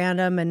totally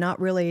random and not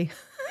really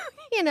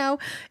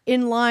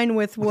in line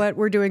with what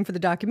we're doing for the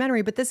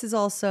documentary. But this is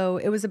also,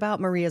 it was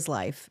about Maria's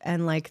life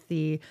and like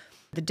the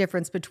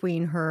difference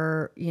between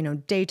her,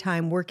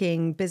 daytime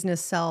working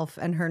business self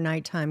and her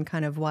nighttime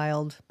kind of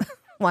wild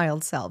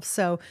self.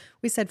 So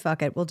we said,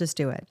 fuck it, we'll just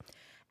do it.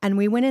 And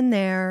we went in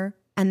there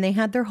and they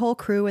had their whole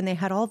crew and they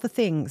had all the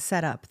things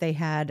set up. They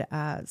had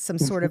some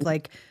sort of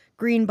like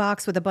green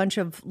box with a bunch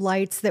of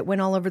lights that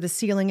went all over the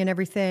ceiling and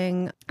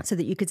everything so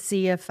that you could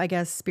see if, I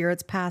guess,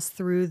 spirits passed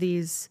through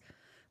these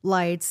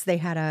lights. They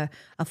had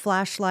a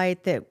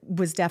flashlight that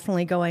was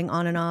definitely going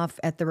on and off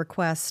at the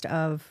request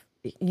of,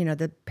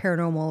 the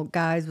paranormal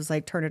guys was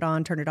like, turn it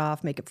on, turn it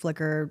off, make it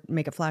flicker,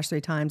 make it flash 3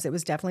 times. It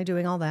was definitely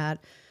doing all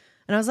that.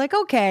 And I was like,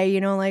 okay,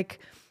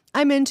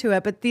 I'm into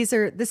it, but this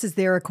is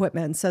their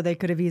equipment. So they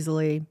could have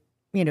easily,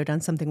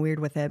 done something weird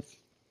with it.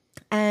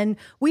 And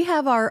we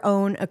have our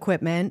own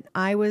equipment.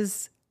 I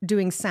was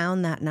doing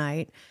sound that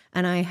night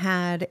and I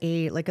had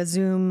a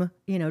Zoom,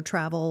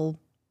 travel,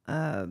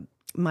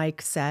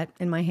 mic set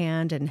in my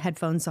hand and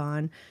headphones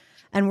on.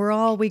 And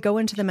we go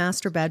into the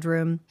master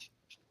bedroom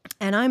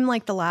and I'm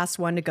like the last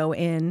one to go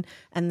in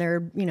and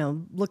they're,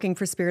 looking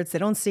for spirits. They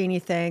don't see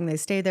anything. They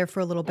stay there for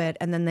a little bit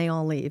and then they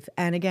all leave.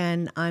 And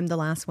again, I'm the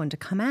last one to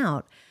come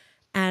out.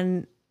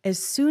 And as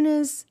soon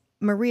as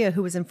Maria,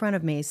 who was in front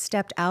of me,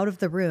 stepped out of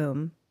the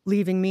room,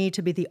 leaving me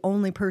to be the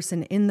only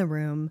person in the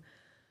room,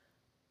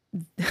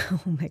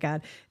 oh my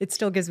God, it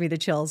still gives me the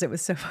chills. It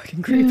was so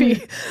fucking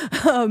creepy.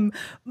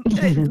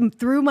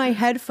 Through my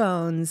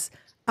headphones,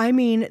 I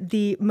mean,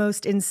 the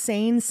most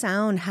insane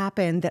sound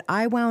happened that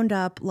I wound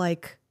up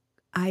like,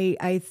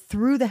 I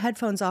threw the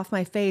headphones off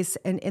my face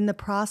and in the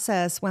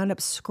process wound up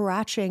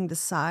scratching the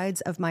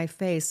sides of my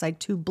face like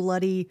to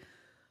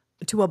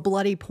a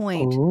bloody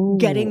point,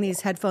 getting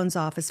these headphones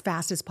off as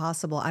fast as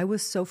possible. I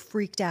was so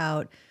freaked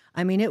out.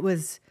 I mean, it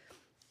was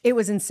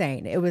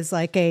insane. It was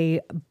like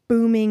a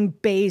booming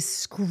bass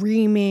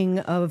screaming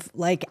of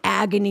like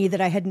agony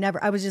that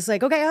I was just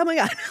like, okay, oh my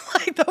God,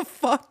 like the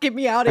fuck, get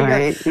me out of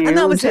here. And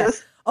that was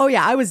it. Oh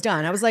yeah, I was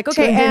done. I was like,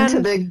 okay, and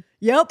into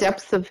the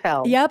depths of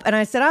hell. Yep. And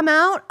I said, I'm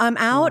out,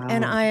 wow.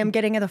 And I am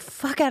getting the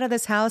fuck out of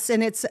this house.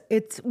 And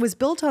it was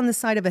built on the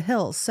side of a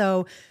hill.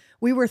 So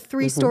we were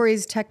 3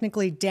 stories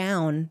technically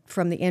down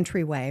from the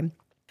entryway.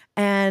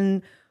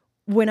 And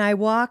when I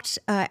walked,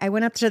 I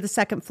went up to the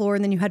second floor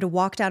and then you had to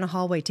walk down a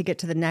hallway to get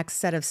to the next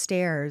set of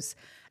stairs.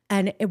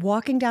 And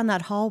walking down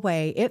that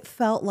hallway, it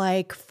felt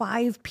like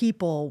 5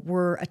 people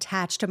were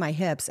attached to my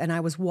hips and I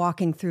was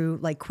walking through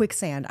like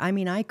quicksand. I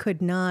mean, I could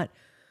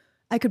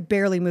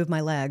barely move my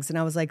legs. And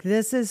I was like,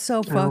 this is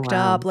so fucked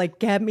up. Like,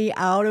 get me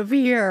out of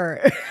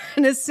here.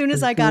 And as soon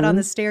as I got on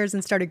the stairs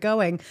and started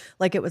going,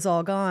 like it was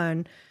all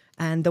gone.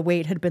 And the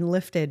weight had been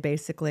lifted,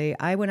 basically.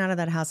 I went out of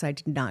that house and I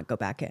did not go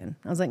back in.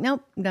 I was like,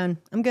 nope, I'm done.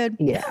 I'm good.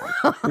 Yeah,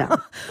 no.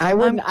 I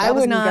wouldn't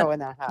go in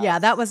that house. Yeah,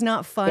 that was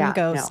not fun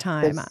ghost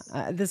time.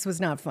 This was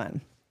not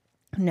fun.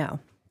 No.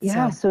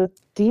 Yeah, So, so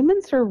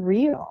demons are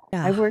real.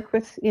 I yeah. work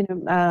with,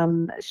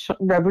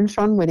 Reverend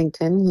Sean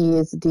Whittington. He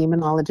is a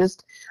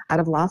demonologist out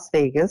of Las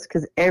Vegas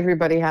because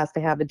everybody has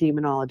to have a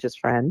demonologist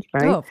friend, Oh,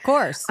 right? of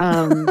course.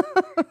 Um,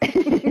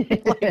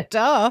 Like,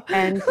 duh.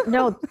 and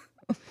no,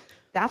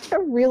 that's a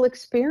real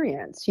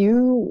experience.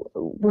 You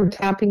were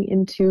tapping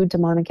into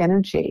demonic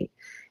energy,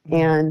 Yeah.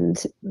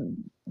 and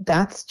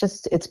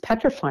it's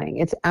petrifying.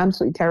 It's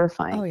absolutely Oh,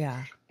 terrifying.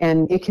 yeah.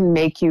 And it can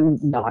make you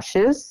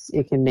nauseous.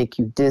 It can make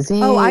you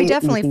dizzy. Oh, I You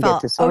definitely can get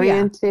felt, oh, yeah.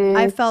 I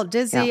disoriented. felt Yeah.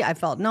 dizzy. I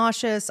felt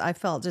nauseous. I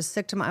felt just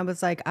sick to my, I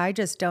was like, I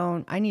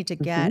need to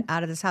get Hmm.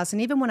 out of this house.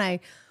 And even when I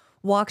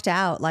walked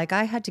out, like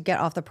I had to get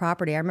off the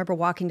property. I remember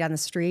walking down the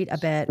street a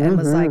bit and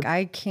was Hmm. like,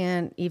 I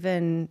can't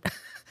even,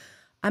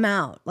 I'm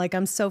out. Like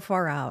I'm so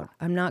far out.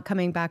 I'm not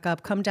coming back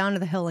up. Come down to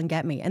the hill and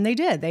get me. And they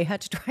did. They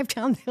had to drive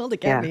down the hill to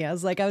get Yeah. me. I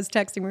was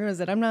texting Maria, I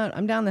said, I'm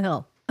down the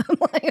hill.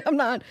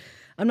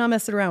 I'm not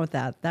messing around with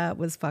that. That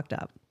was fucked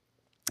up.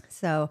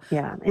 So,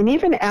 Yeah. And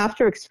even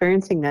after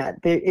experiencing that,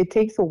 it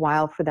takes a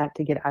while for that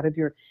to get out of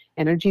your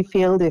energy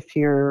field if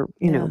you're,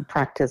 yeah.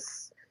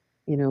 practice,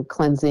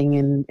 cleansing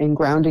and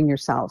grounding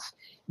yourself.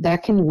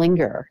 That can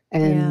linger. Yeah.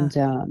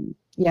 And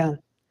yeah.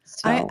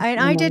 So, I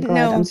I'm didn't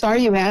glad. I'm know.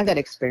 sorry you had that I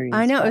experience.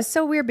 know it But was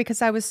so weird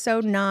because I was so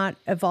not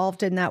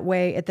evolved in that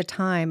way at the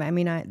time. I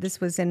mean,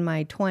 this was in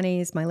my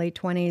 20s, my late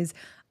 20s.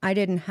 I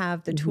didn't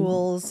have the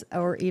tools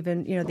or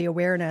even, the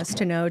awareness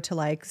to know to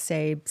like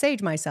say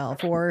sage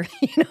myself or,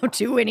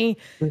 do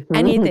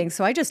anything.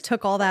 So I just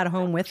took all that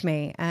home with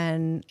me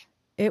and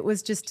it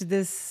was just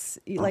this,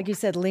 like you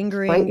said, quite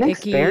lingering, an icky,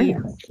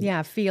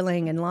 experience.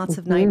 feeling and lots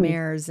of Mhm.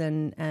 nightmares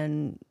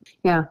and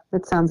Yeah,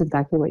 that sounds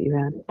exactly what you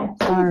had.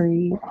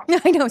 Sorry.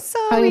 I know,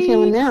 How are you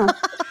feeling sorry. now?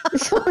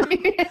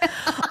 Sorry.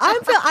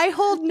 I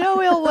hold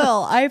no ill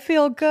will. I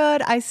feel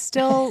good. I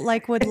still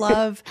like would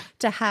love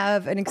to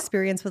have an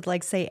experience with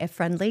like say a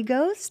friendly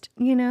ghost,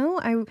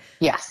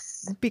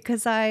 Yes.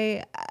 because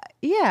I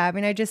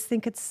mean I just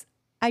think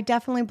I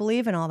definitely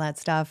believe in all that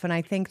stuff and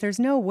I think there's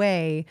no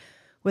way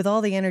with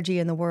all the energy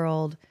in the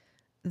world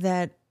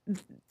that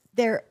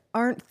there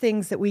aren't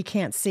things that we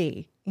can't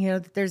see.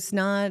 There's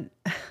not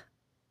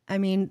I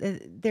mean,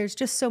 there's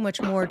just so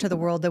much more to the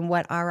world than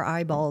what our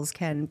eyeballs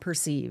can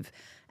perceive.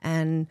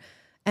 And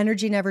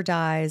energy never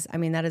dies. I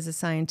mean, that is a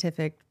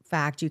scientific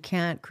fact. You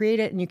can't create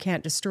it and you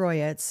can't destroy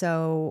it.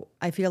 So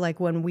I feel like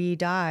when we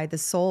die, the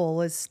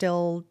soul is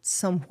still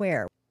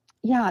somewhere.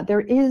 Yeah,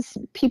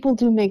 people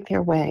do make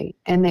their way,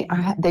 and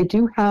they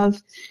do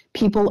have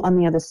people on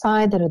the other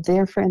side that are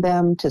there for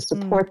them to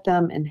support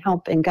them and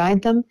help and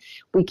guide them.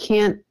 We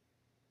can't,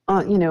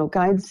 our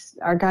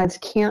guides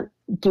can't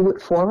do it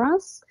for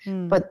us,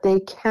 but they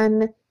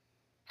can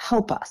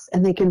help us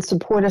and they can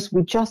support us.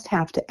 We just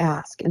have to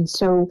ask. And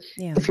so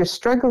Yeah. if you're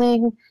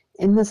struggling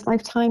in this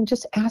lifetime,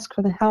 just ask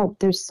for the help.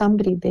 There's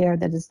somebody there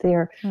that is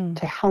there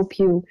to help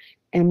you.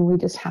 And we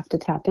just have to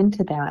tap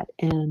into that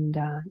and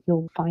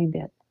you'll find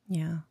it.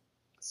 Yeah.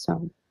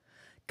 So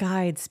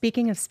guides.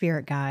 Speaking of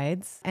spirit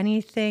guides,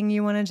 anything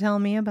you want to tell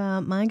me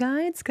about my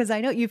guides? Because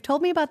I know you've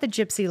told me about the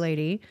gypsy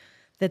lady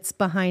that's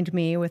behind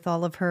me with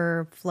all of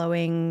her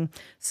flowing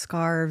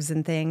scarves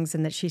and things,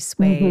 and that she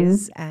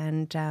sways,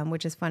 and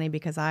which is funny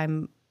because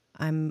I'm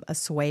a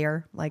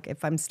swayer. Like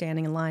if I'm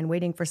standing in line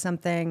waiting for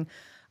something,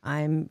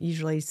 I'm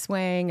usually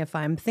swaying. If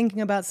I'm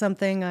thinking about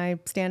something, I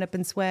stand up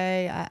and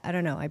sway. I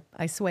don't know.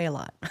 I sway a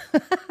lot.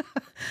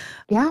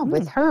 yeah,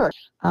 with her,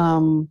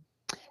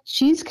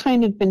 she's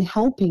kind of been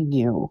helping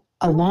you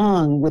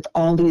along with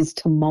all these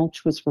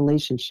tumultuous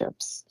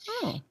relationships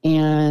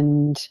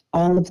and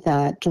all of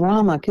that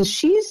drama, because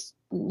she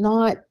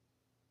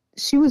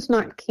was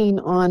not keen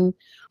on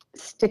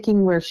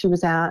sticking where she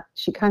was at.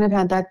 She kind of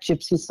had that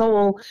gypsy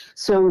soul,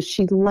 so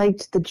she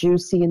liked the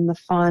juicy and the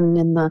fun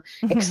and the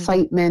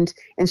excitement,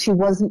 and she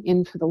wasn't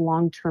in for the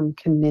long-term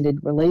committed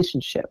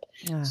relationship.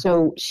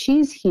 So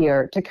she's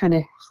here to kind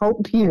of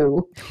help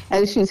you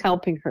as she's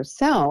helping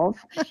herself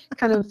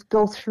kind of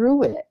go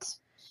through it.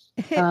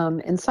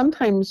 And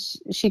sometimes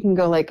she can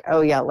go like, oh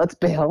yeah, let's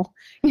bail,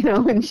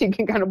 and she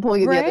can kind of pull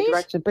you the other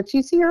direction. But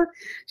she's here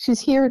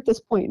at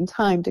this point in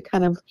time to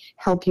kind of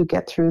help you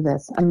get through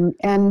this.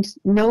 And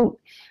note,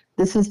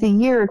 this is the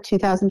year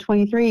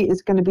 2023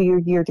 is going to be your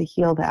year to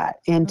heal that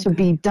and to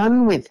be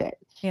done with it.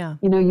 Yeah.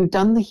 You've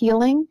done the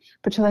healing,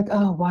 but you're like,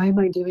 oh, why am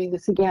I doing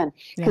this again?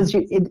 Because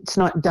it's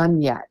not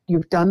done yet.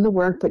 You've done the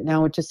work, but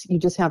now you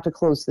just have to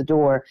close the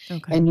door.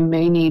 And you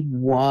may need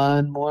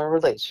one more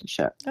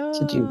relationship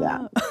to do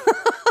that.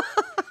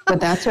 But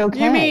that's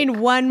okay. You mean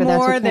one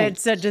more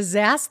that's a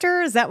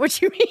disaster? Is that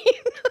what you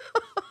mean?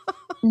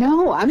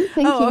 No, I'm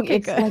thinking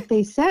it's good. like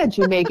they said,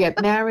 you may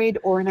get married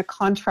or in a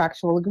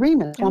contractual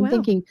agreement. So I'm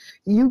thinking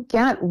you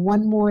get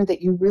one more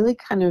that you really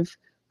kind of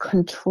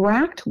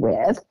contract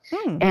with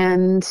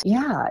and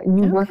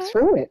you work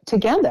through it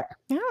together.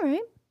 All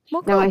right.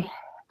 Well, cool. Now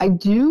I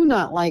do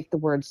not like the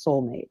word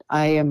soulmate.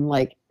 I am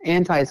like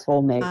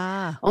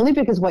anti-soulmate only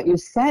because what you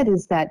said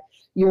is that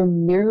you're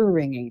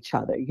mirroring each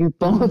other. You've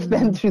both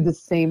been through the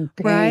same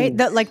pain. Right?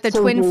 Like the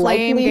So twin the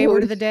flame gave word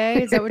likelihood- of the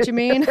day. Is that what you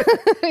mean?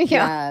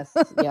 Yeah.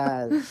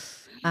 Yes.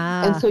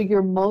 And Ah. so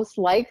you're most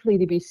likely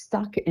to be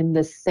stuck in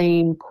the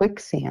same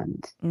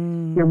quicksand.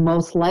 You're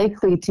most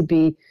likely to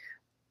be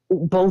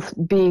both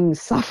being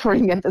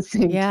suffering at the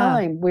same Yeah.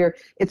 time, where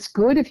it's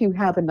good if you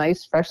have a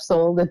nice fresh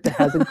soul that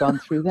hasn't gone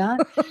through that,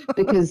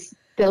 because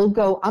they'll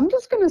go, I'm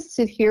just going to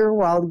sit here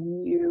while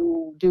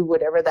you do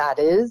whatever that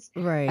is.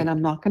 Right. And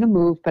I'm not going to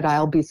move, but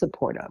I'll be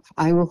supportive.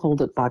 I will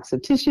hold a box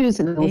of tissues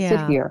and I'll sit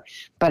Yeah. here,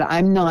 but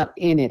I'm not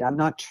in it. I'm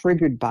not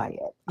triggered by it.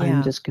 Yeah.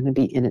 I'm just going to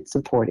be in it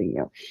supporting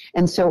you.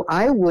 And so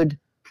I would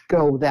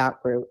go that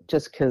route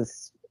just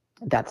because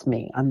that's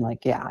me. I'm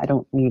like, yeah, I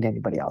don't need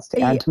anybody else to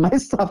add to my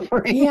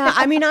suffering. Yeah,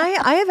 I mean, I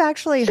have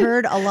actually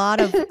heard a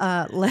lot of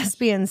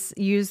lesbians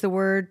use the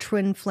word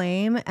twin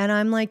flame, and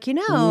I'm like,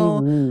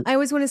 Mhm. I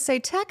always want to say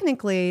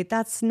technically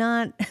that's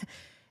not.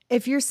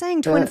 If you're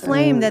saying twin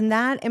flame, then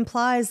that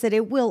implies that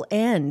it will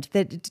end.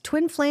 That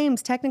twin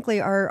flames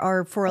technically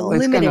are for a Oh, it's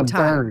limited gonna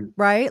time, burn.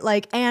 right?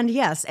 Like, and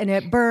yes, and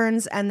it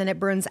burns, and then it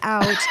burns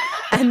out,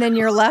 and then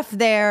you're left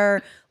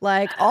there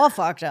like all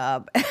fucked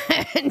up, and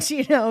it's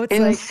in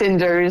like.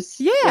 cinders.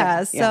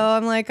 Yeah, so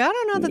I'm like, I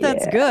don't know that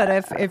that's good.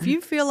 Yeah. If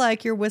you feel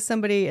like you're with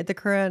somebody at the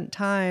current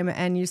time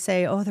and you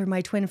say, oh, they're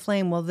my twin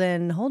flame, well,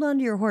 then hold on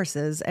to your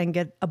horses and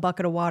get a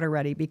bucket of water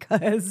ready,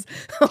 because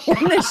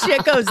when the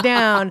shit goes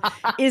down,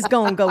 it's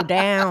going to go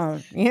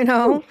down,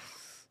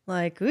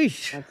 Like,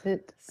 oosh. That's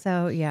it.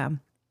 So, yeah.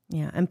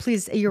 And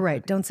please, you're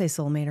right. Don't say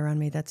soulmate around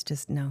me. That's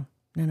just no.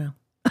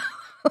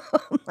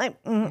 Like,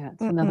 Yeah,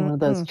 it's another one of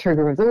those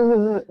triggers.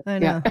 I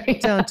know. Yeah.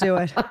 Don't do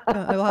it.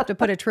 We'll have to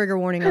put a trigger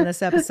warning on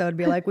this episode.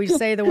 Be like, we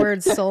say the word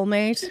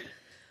soulmate.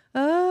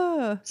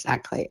 Oh,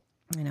 Exactly.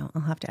 I know.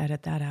 I'll have to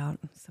edit that out.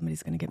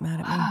 Somebody's going to get mad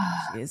at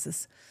me.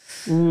 Jesus.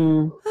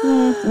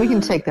 We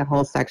can take that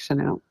whole section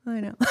out. I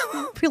know.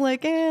 Be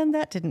like, and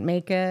that didn't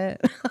make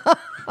it.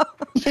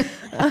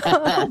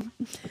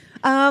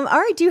 All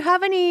right. Do you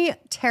have any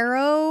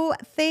tarot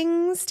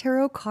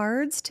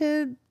cards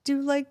to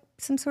do like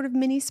some sort of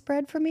mini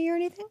spread for me or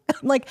anything?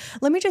 Like,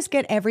 let me just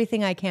get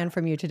everything I can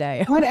from you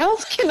today. What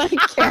else can I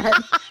get?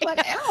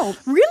 What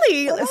else?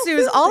 Really, What else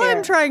Suze, is all I'm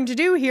there? trying to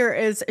do here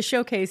is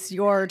showcase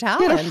your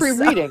talents. Get a free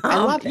reading.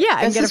 I love it. Yeah,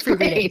 and This get a is free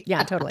reading. great.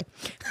 Yeah, totally.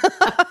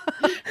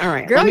 All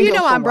right. Girl, let me you go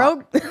know for a I'm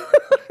walk. broke.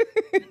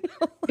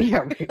 Yeah,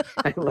 right.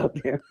 I love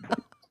you.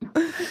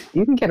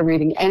 You can get a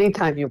reading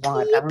anytime you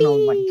want. I don't know,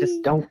 like,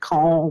 just don't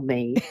call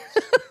me.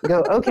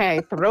 Go,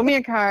 okay, throw me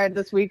a card.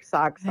 This week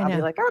sucks. I I'll be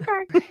know. like,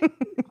 okay.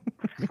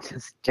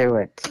 Just do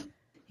it.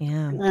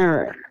 Yeah. All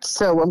right.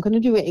 So I'm going to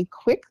do a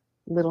quick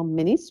little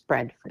mini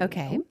spread for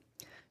Okay. you.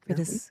 For There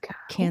this we go.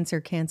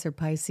 Cancer,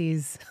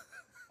 Pisces.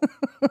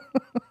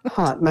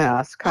 Hot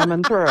mess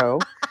coming through.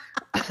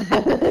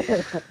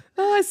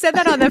 Oh, I said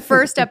that on the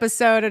first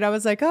episode, and I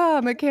was like, "Oh,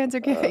 I'm a Cancer,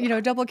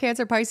 double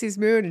Cancer, Pisces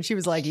moon," and she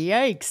was like,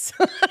 "Yikes!"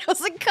 I was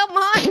like, "Come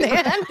on,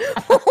 man,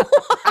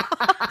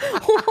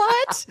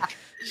 what?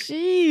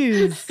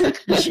 Jeez,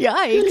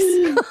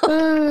 yikes,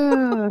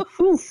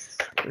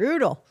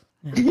 brutal."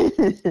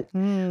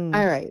 Mm.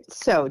 All right.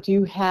 So, do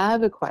you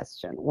have a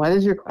question? What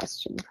is your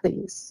question,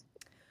 please?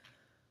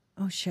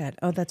 Oh shit!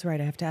 Oh, that's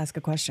right. I have to ask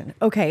a question.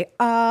 Okay.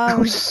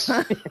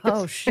 shit.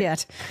 Oh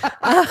shit.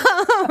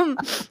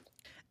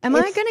 Am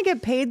I going to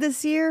get paid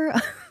this year?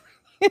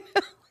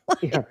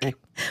 Yeah, right.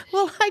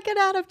 Will I get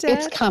out of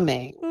debt? It's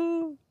coming.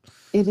 Oh.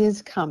 It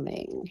is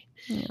coming.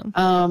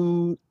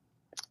 Yeah.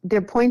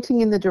 They're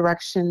pointing in the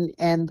direction,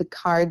 and the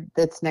card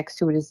that's next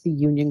to it is the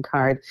union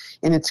card,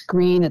 and it's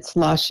green, it's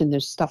lush, and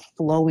there's stuff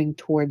flowing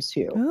towards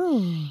you.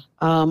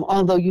 Oh.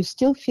 Although you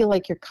still feel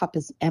like your cup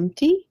is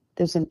empty,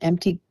 there's an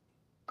empty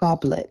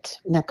goblet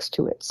next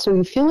to it. So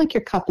you feel like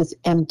your cup is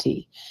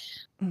empty.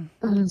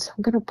 And so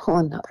I'm going to pull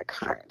another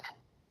card.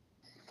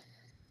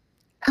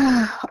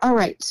 All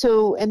right.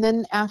 So, and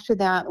then after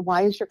that,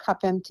 why is your cup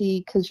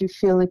empty? Because you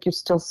feel like you're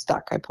still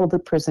stuck. I pulled the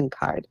prison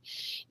card.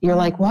 You're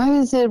like,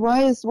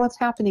 what's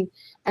happening?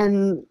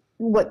 And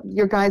what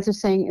your guides are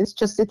saying is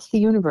it's the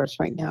universe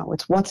right now.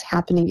 It's what's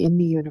happening in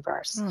the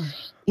universe.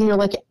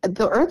 Like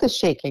the earth is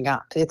shaking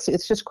up. It's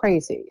just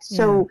crazy.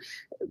 So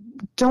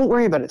don't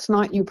worry about it. It's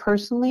not you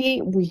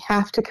personally. We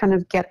have to kind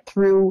of get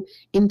through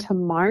into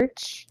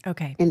March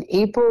Okay. and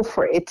April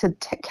for it to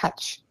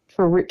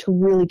for it to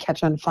really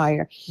catch on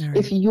fire. All right.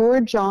 If your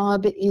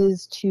job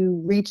is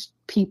to reach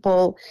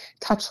people,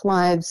 touch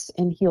lives,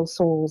 and heal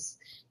souls,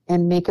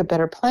 and make a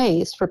better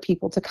place for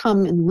people to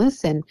come and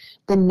listen,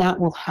 then that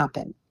will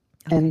happen.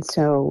 Okay. And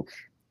so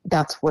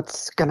that's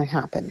what's going to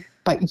happen.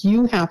 But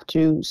you have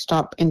to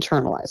stop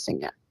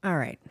internalizing it. All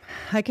right.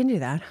 I can do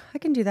that.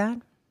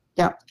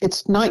 Yeah,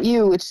 it's not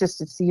you. It's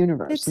the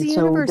universe. It's and the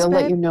so universe, they'll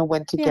let babe. you know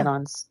when to get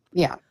on.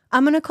 Yeah.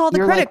 I'm going to call the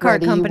You're, credit like, card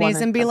ready, you companies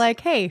wanna and be come. like,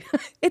 hey,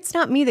 it's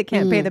not me that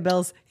can't pay the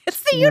bills. It's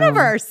the No.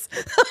 universe.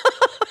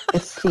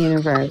 It's the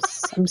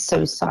universe. I'm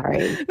so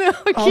sorry. No,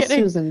 I'm Call kidding.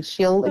 Susan.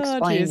 She'll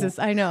explain Oh, Jesus.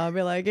 it. I know. I'll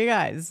be like, you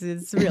guys,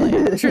 it's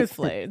really,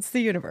 truthfully, it's the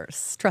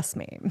universe. Trust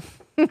me.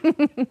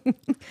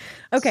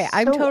 Okay,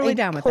 I'm So totally it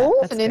down with that.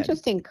 pulls That's an good.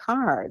 interesting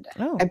card.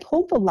 Oh, I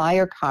pulled the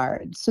liar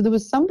card. So there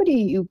was somebody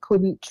you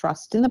couldn't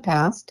trust in the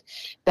past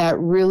that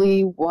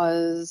really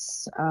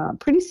was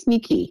pretty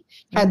sneaky,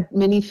 had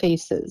many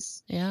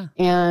faces. yeah.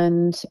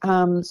 And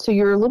so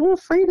you're a little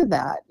afraid of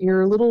that.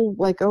 You're a little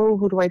like, oh,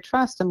 who do I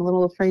trust? I'm a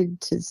little afraid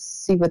to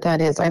see what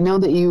that is. I know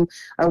that you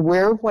are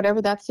aware of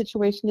whatever that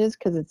situation is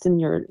because it's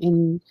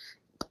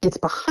it's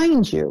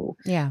behind you,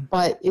 Yeah.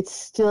 but it's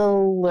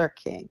still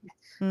lurking.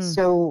 Mm.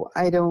 So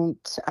I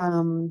don't. So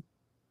I'm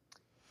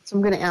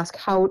going to ask,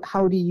 how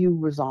do you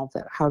resolve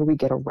that? How do we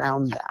get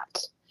around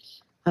that?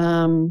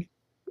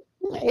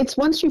 It's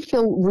once you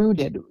feel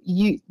rooted,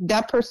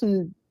 that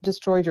person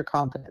destroyed your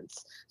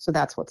confidence. So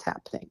that's what's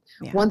happening.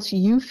 Yeah. Once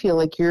you feel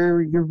like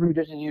you're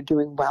rooted and you're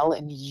doing well,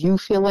 and you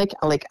feel like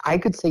I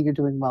could say you're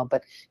doing well,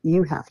 but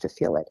you have to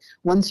feel it.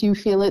 Once you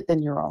feel it,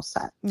 then you're all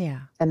set.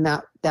 Yeah. And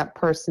that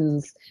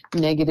person's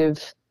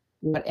negative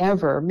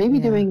whatever, maybe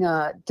doing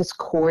a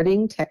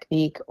discording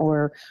technique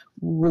or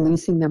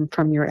releasing them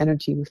from your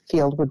energy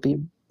field would be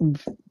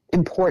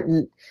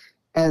important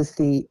as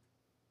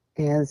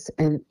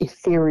an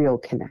ethereal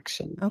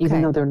connection. Okay.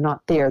 Even though they're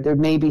not there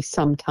may be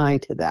some tie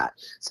to that.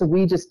 So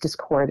we just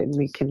discord and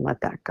we can let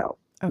that go.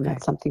 Okay. And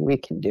that's something we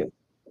can do.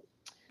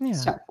 Yeah.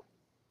 So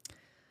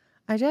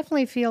I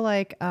definitely feel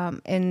like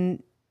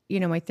in,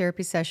 my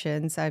therapy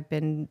sessions, I've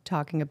been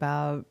talking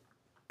about,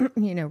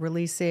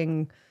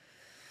 releasing,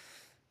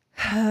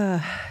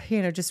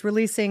 just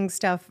releasing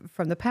stuff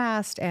from the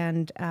past.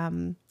 And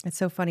it's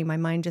so funny. My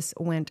mind just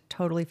went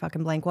totally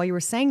fucking blank. While you were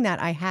saying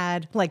that, I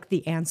had like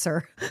the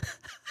answer.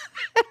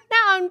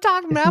 Now I'm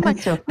talking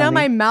about now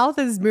my mouth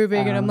is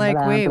moving and I'm like,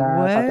 wait,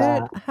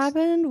 what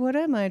happened? What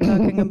am I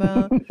talking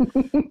about?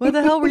 What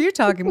the hell were you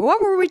talking about?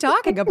 What were we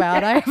talking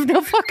about? I have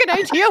no fucking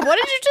idea. What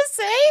did you just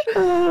say?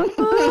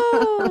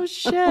 Oh,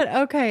 shit.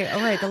 Okay.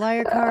 All right. The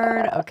liar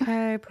card.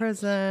 Okay.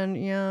 Prison.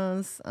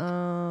 Yes.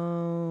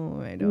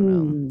 Oh, I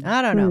don't know.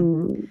 I don't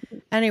know.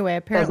 Anyway,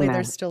 apparently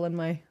they're still in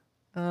my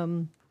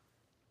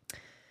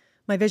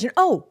my vision.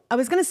 Oh, I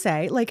was going to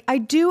say, like, I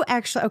do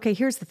actually, okay,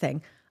 here's the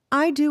thing.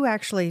 I do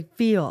actually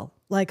feel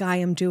like I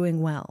am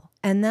doing well.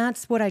 And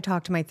that's what I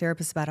talked to my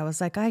therapist about. I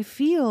was like, I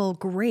feel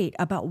great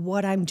about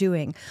what I'm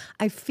doing.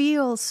 I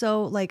feel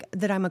so like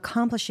that I'm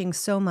accomplishing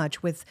so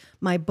much with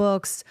my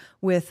books,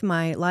 with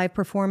my live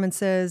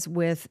performances,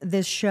 with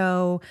this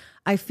show.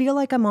 I feel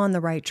like I'm on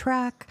the right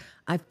track.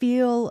 I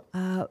feel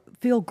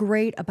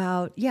great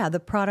about,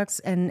 the products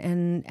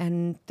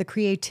and the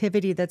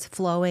creativity that's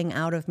flowing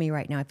out of me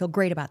right now. I feel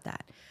great about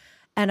that.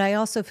 And I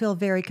also feel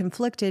very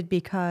conflicted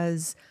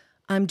because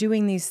I'm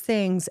doing these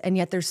things and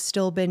yet there's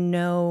still been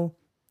no,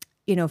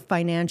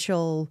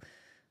 financial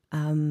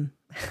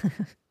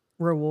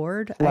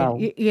reward, Well,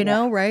 right?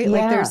 Yeah.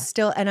 Like there's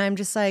still, and I'm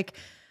just like,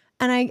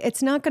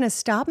 it's not going to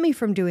stop me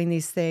from doing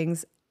these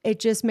things. It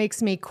just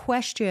makes me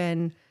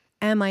question,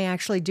 am I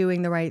actually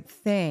doing the right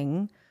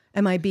thing?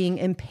 Am I being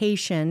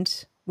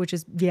impatient? Which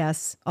is,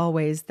 yes,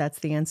 always, that's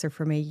the answer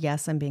for me.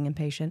 Yes, I'm being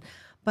impatient.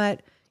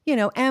 But,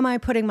 am I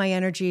putting my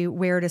energy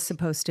where it is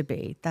supposed to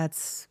be?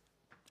 That's,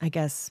 I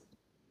guess,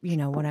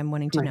 what I'm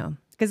wanting to know.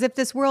 Because if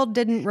this world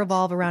didn't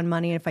revolve around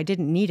money, if I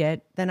didn't need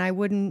it, then I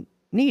wouldn't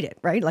need it,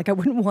 right? Like I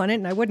wouldn't want it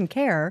and I wouldn't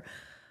care.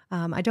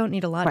 I don't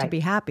need a lot to be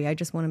happy. I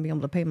just want to be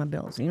able to pay my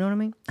bills. You know what I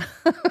mean?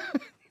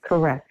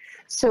 Correct.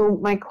 So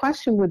my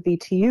question would be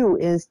to you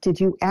is, did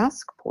you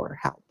ask for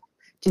help?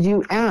 Did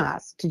you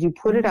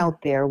put it out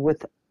there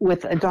with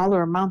a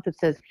dollar amount that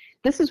says,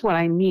 this is what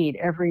I need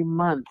every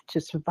month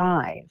to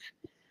survive?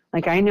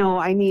 Like I know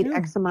I need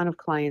X amount of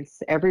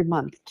clients every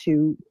month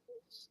to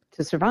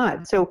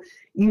survive. So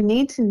you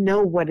need to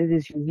know what it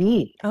is you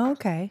need. Oh,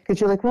 okay.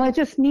 Because you're like, well, I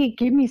just need,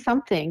 give me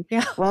something.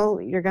 Yeah. Well,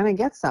 you're going to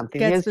get something.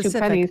 Get Here's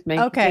specific. 2 pennies. Make,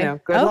 good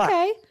luck.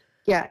 Okay.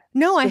 Yeah.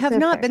 No, I have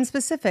not Specific. been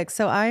specific.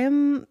 So I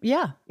am,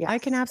 I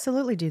Yes. can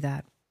absolutely do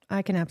that.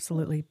 I can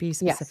absolutely be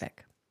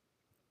specific.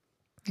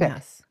 Good.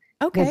 Yes.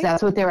 Okay. Because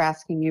that's what they're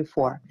asking you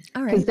for.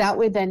 All Because right. that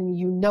way then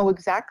you know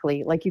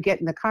exactly, like you get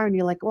in the car and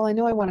you're like, well, I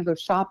know I want to go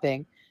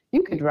shopping.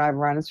 You could drive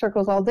around in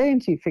circles all day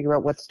until you figure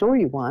out what store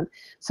you want.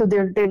 So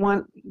they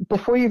want,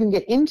 before you even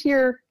get into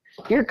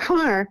your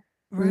car,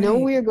 know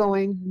where you're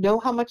going, know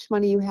how much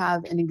money you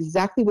have, and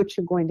exactly what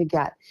you're going to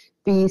get.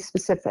 Be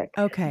specific.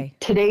 Okay.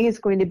 Today is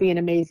going to be an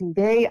amazing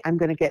day. I'm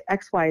going to get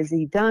X, Y,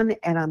 Z done,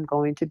 and I'm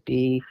going to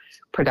be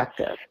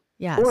productive.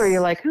 Yes. Or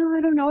you're like, oh, I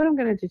don't know what I'm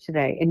going to do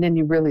today. And then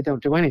you really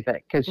don't do anything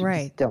because you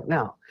just don't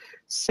know.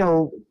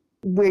 So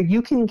where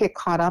you can get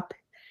caught up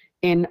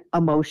in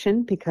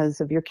emotion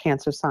because of your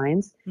Cancer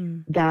signs,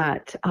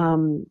 that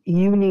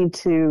you need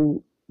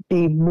to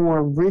be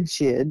more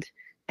rigid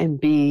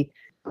and be,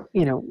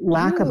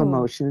 lack of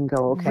emotion and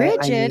go, okay,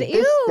 rigid. I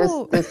need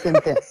this, and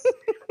this.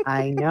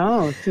 I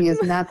know. See,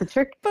 isn't that the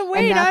trick? But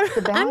wait, I'm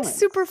balance.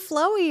 super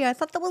flowy. I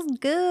thought that was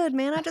good,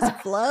 man. I just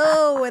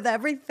flow with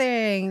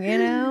everything,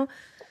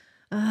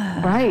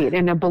 Right.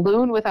 And a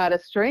balloon without a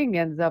string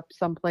ends up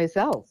someplace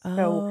else.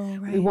 So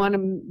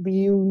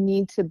you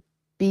need to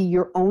be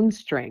your own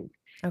string.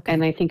 Okay.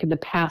 And I think in the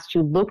past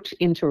you looked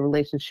into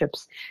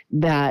relationships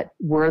that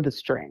were the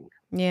string.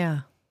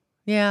 Yeah.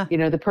 Yeah. You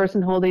know, the person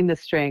holding the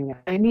string,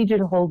 I need you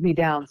to hold me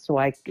down so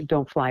I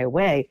don't fly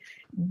away.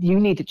 You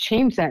need to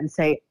change that and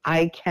say,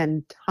 I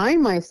can tie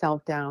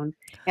myself down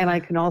and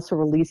I can also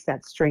release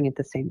that string at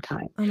the same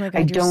time. Oh my God, I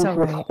you're don't so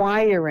right.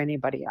 require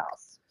anybody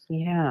else.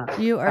 Yeah.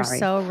 You are Sorry.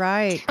 so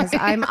right. Because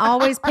I'm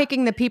always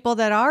picking the people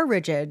that are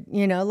rigid,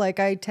 you know,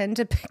 like I tend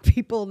to pick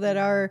people that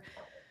are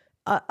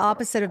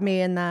opposite of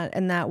me in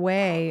that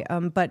way.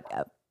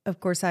 But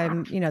of course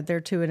I'm, you know, they're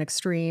to an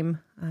extreme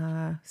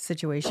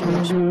situation,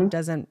 which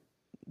doesn't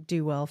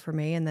do well for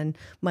me. And then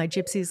my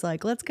gypsy's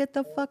like, let's get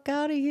the fuck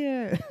out of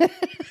here.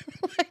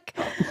 Like,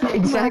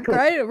 Exactly.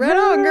 right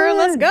on, girl,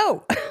 let's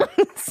go.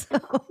 So,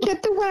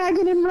 Get the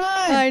wagon and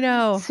run. I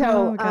know.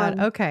 So, oh God.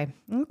 Okay.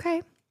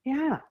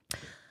 Yeah.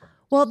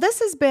 Well, this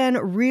has been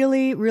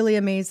really, really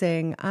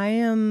amazing. I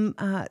am,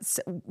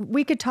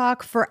 we could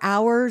talk for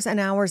hours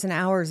and hours and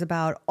hours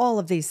about all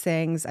of these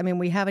things. I mean,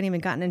 we haven't even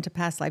gotten into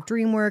past life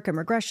dream work and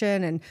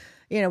regression, and,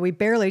 you know, we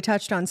barely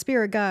touched on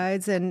spirit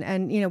guides,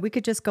 and, you know, we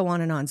could just go on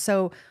and on.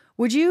 So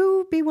would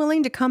you be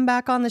willing to come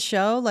back on the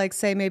show? Like,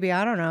 say, maybe,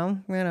 I don't know,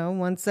 you know,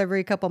 once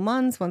every couple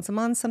months, once a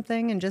month,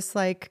 something, and just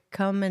like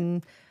come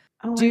and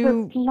I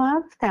would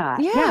love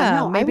that. yeah,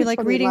 no, maybe I would like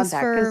totally readings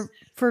love that,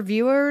 for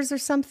viewers or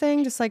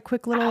something, just like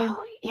quick little.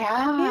 Oh,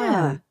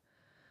 yeah.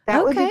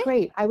 That would be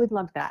great. I would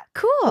love that.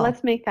 Cool. So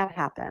let's make that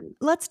happen.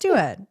 Let's do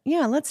it.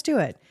 Yeah, let's do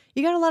it.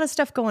 You got a lot of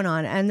stuff going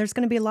on, and there's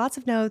going to be lots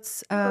of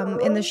notes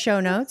in the show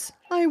notes.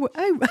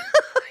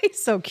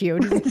 He's so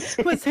cute.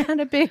 Was that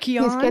a big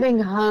yawn? He's getting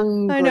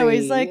hungry. I know.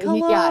 He's like,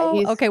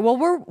 hello. Okay, well,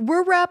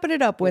 we're wrapping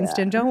it up,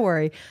 Winston. Yeah. Don't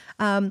worry.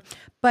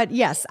 But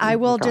yes, I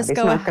will just He's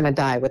go. not going to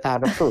die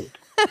without a food.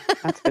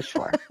 That's for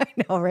sure. I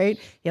know, right?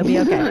 You'll be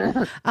okay.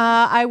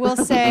 I will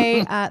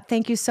say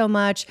thank you so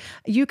much.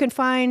 You can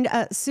find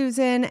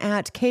Susan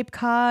at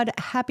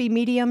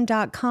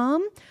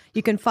CapeCodHappyMedium.com.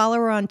 You can follow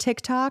her on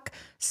TikTok,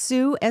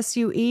 Sue,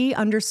 SUE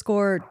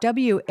 _WHOOO.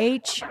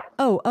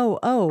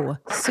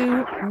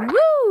 Sue,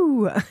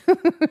 woo!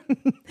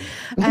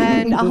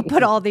 And I'll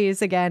put all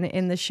these again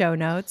in the show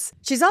notes.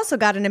 She's also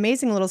got an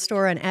amazing little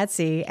store on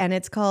Etsy, and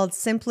it's called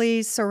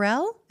Simply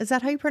Sorrel. Is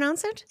that how you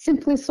pronounce it?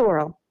 Simply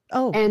Sorrel.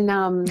 Oh. And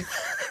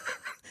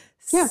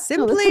yeah,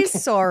 Simply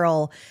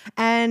Sorrel.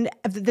 And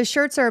the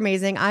shirts are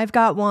amazing. I've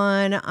got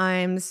one.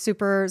 I'm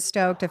super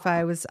stoked. If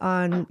I was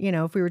on, you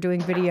know, if we were doing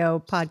video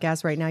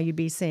podcasts right now, you'd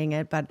be seeing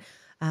it. But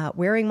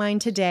wearing mine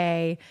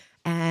today,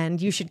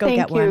 and you should go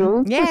get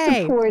one. Thank you for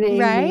supporting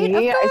right?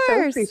 me. Of course. I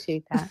so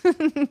appreciate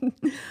that.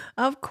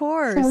 Of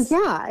course.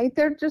 So yeah,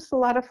 they're just a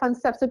lot of fun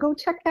stuff. So go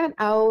check that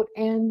out.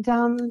 And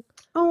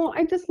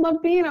I just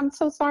love being. I'm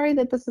so sorry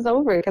that this is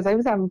over because I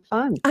was having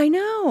fun. I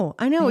know.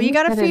 You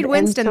got to feed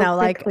Winston though.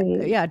 Quickly.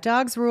 Like, yeah,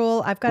 dogs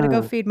rule. I've got to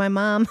go feed my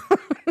mom.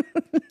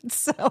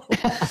 So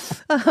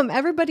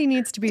everybody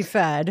needs to be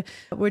fed,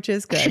 which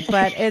is good.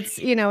 But it's,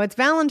 you know, it's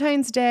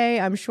Valentine's Day.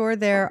 I'm sure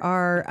there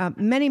are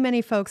many,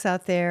 many folks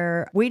out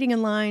there waiting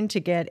in line to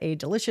get a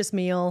delicious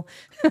meal.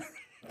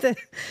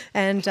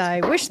 And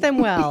I wish them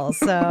well.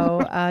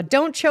 So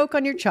don't choke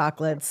on your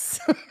chocolates.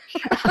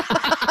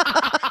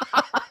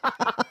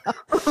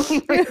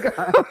 Oh my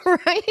God.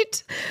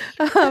 Right?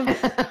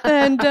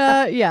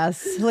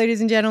 Yes,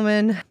 ladies and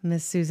gentlemen,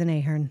 Miss Susan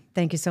Ahern,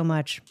 thank you so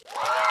much.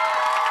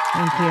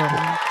 Thank you.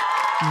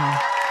 Yeah.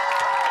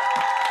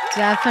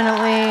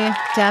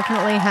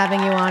 Definitely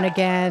having you on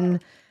again.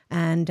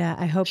 And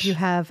I hope you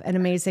have an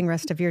amazing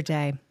rest of your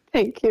day.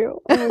 Thank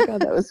you. Oh my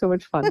God, that was so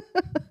much fun.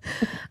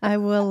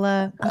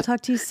 I'll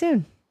talk to you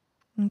soon.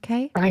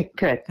 Okay? All right,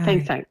 good.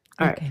 Thanks, Hank.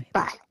 All right,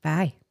 bye.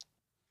 Bye.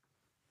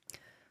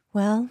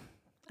 Well,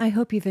 I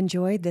hope you've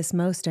enjoyed this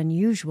most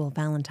unusual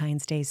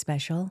Valentine's Day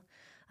special.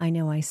 I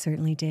know I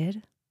certainly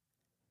did.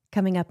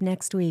 Coming up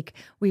next week,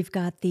 we've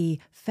got the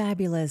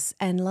fabulous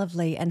and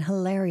lovely and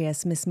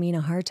hilarious Miss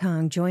Mina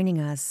Hartong joining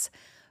us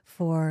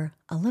for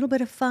a little bit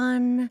of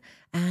fun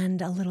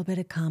and a little bit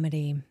of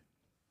comedy.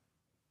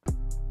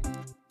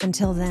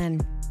 Until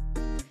then,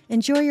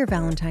 enjoy your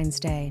Valentine's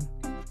Day.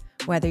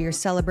 Whether you're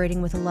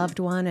celebrating with a loved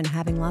one and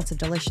having lots of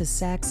delicious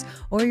sex,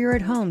 or you're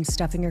at home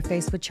stuffing your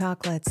face with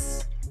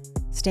chocolates,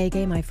 stay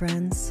gay, my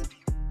friends.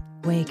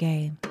 Way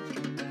gay.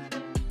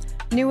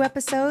 New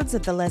episodes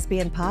of the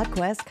Lesbian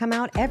Podquest come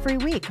out every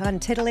week on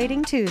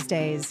Titillating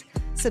Tuesdays.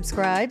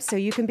 Subscribe so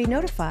you can be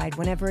notified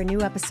whenever a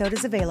new episode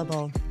is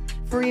available.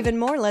 For even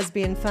more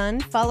lesbian fun,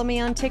 follow me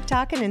on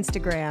TikTok and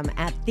Instagram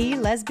at The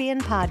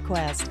Lesbian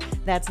Podquest.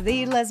 That's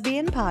The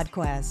Lesbian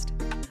Podquest.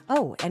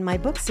 Oh, and my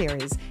book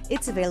series.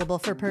 It's available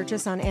for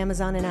purchase on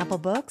Amazon and Apple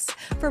Books.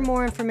 For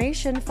more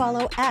information,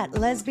 follow at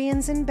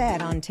Lesbians in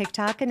Bed on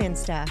TikTok and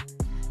Insta.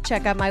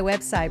 Check out my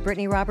website,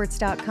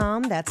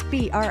 BrittanyRoberts.com. That's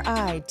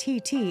BRITTNY,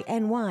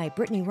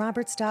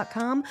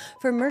 BrittanyRoberts.com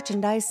for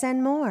merchandise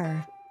and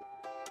more.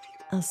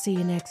 I'll see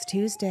you next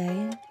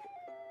Tuesday.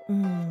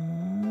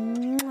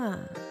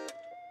 Mwah.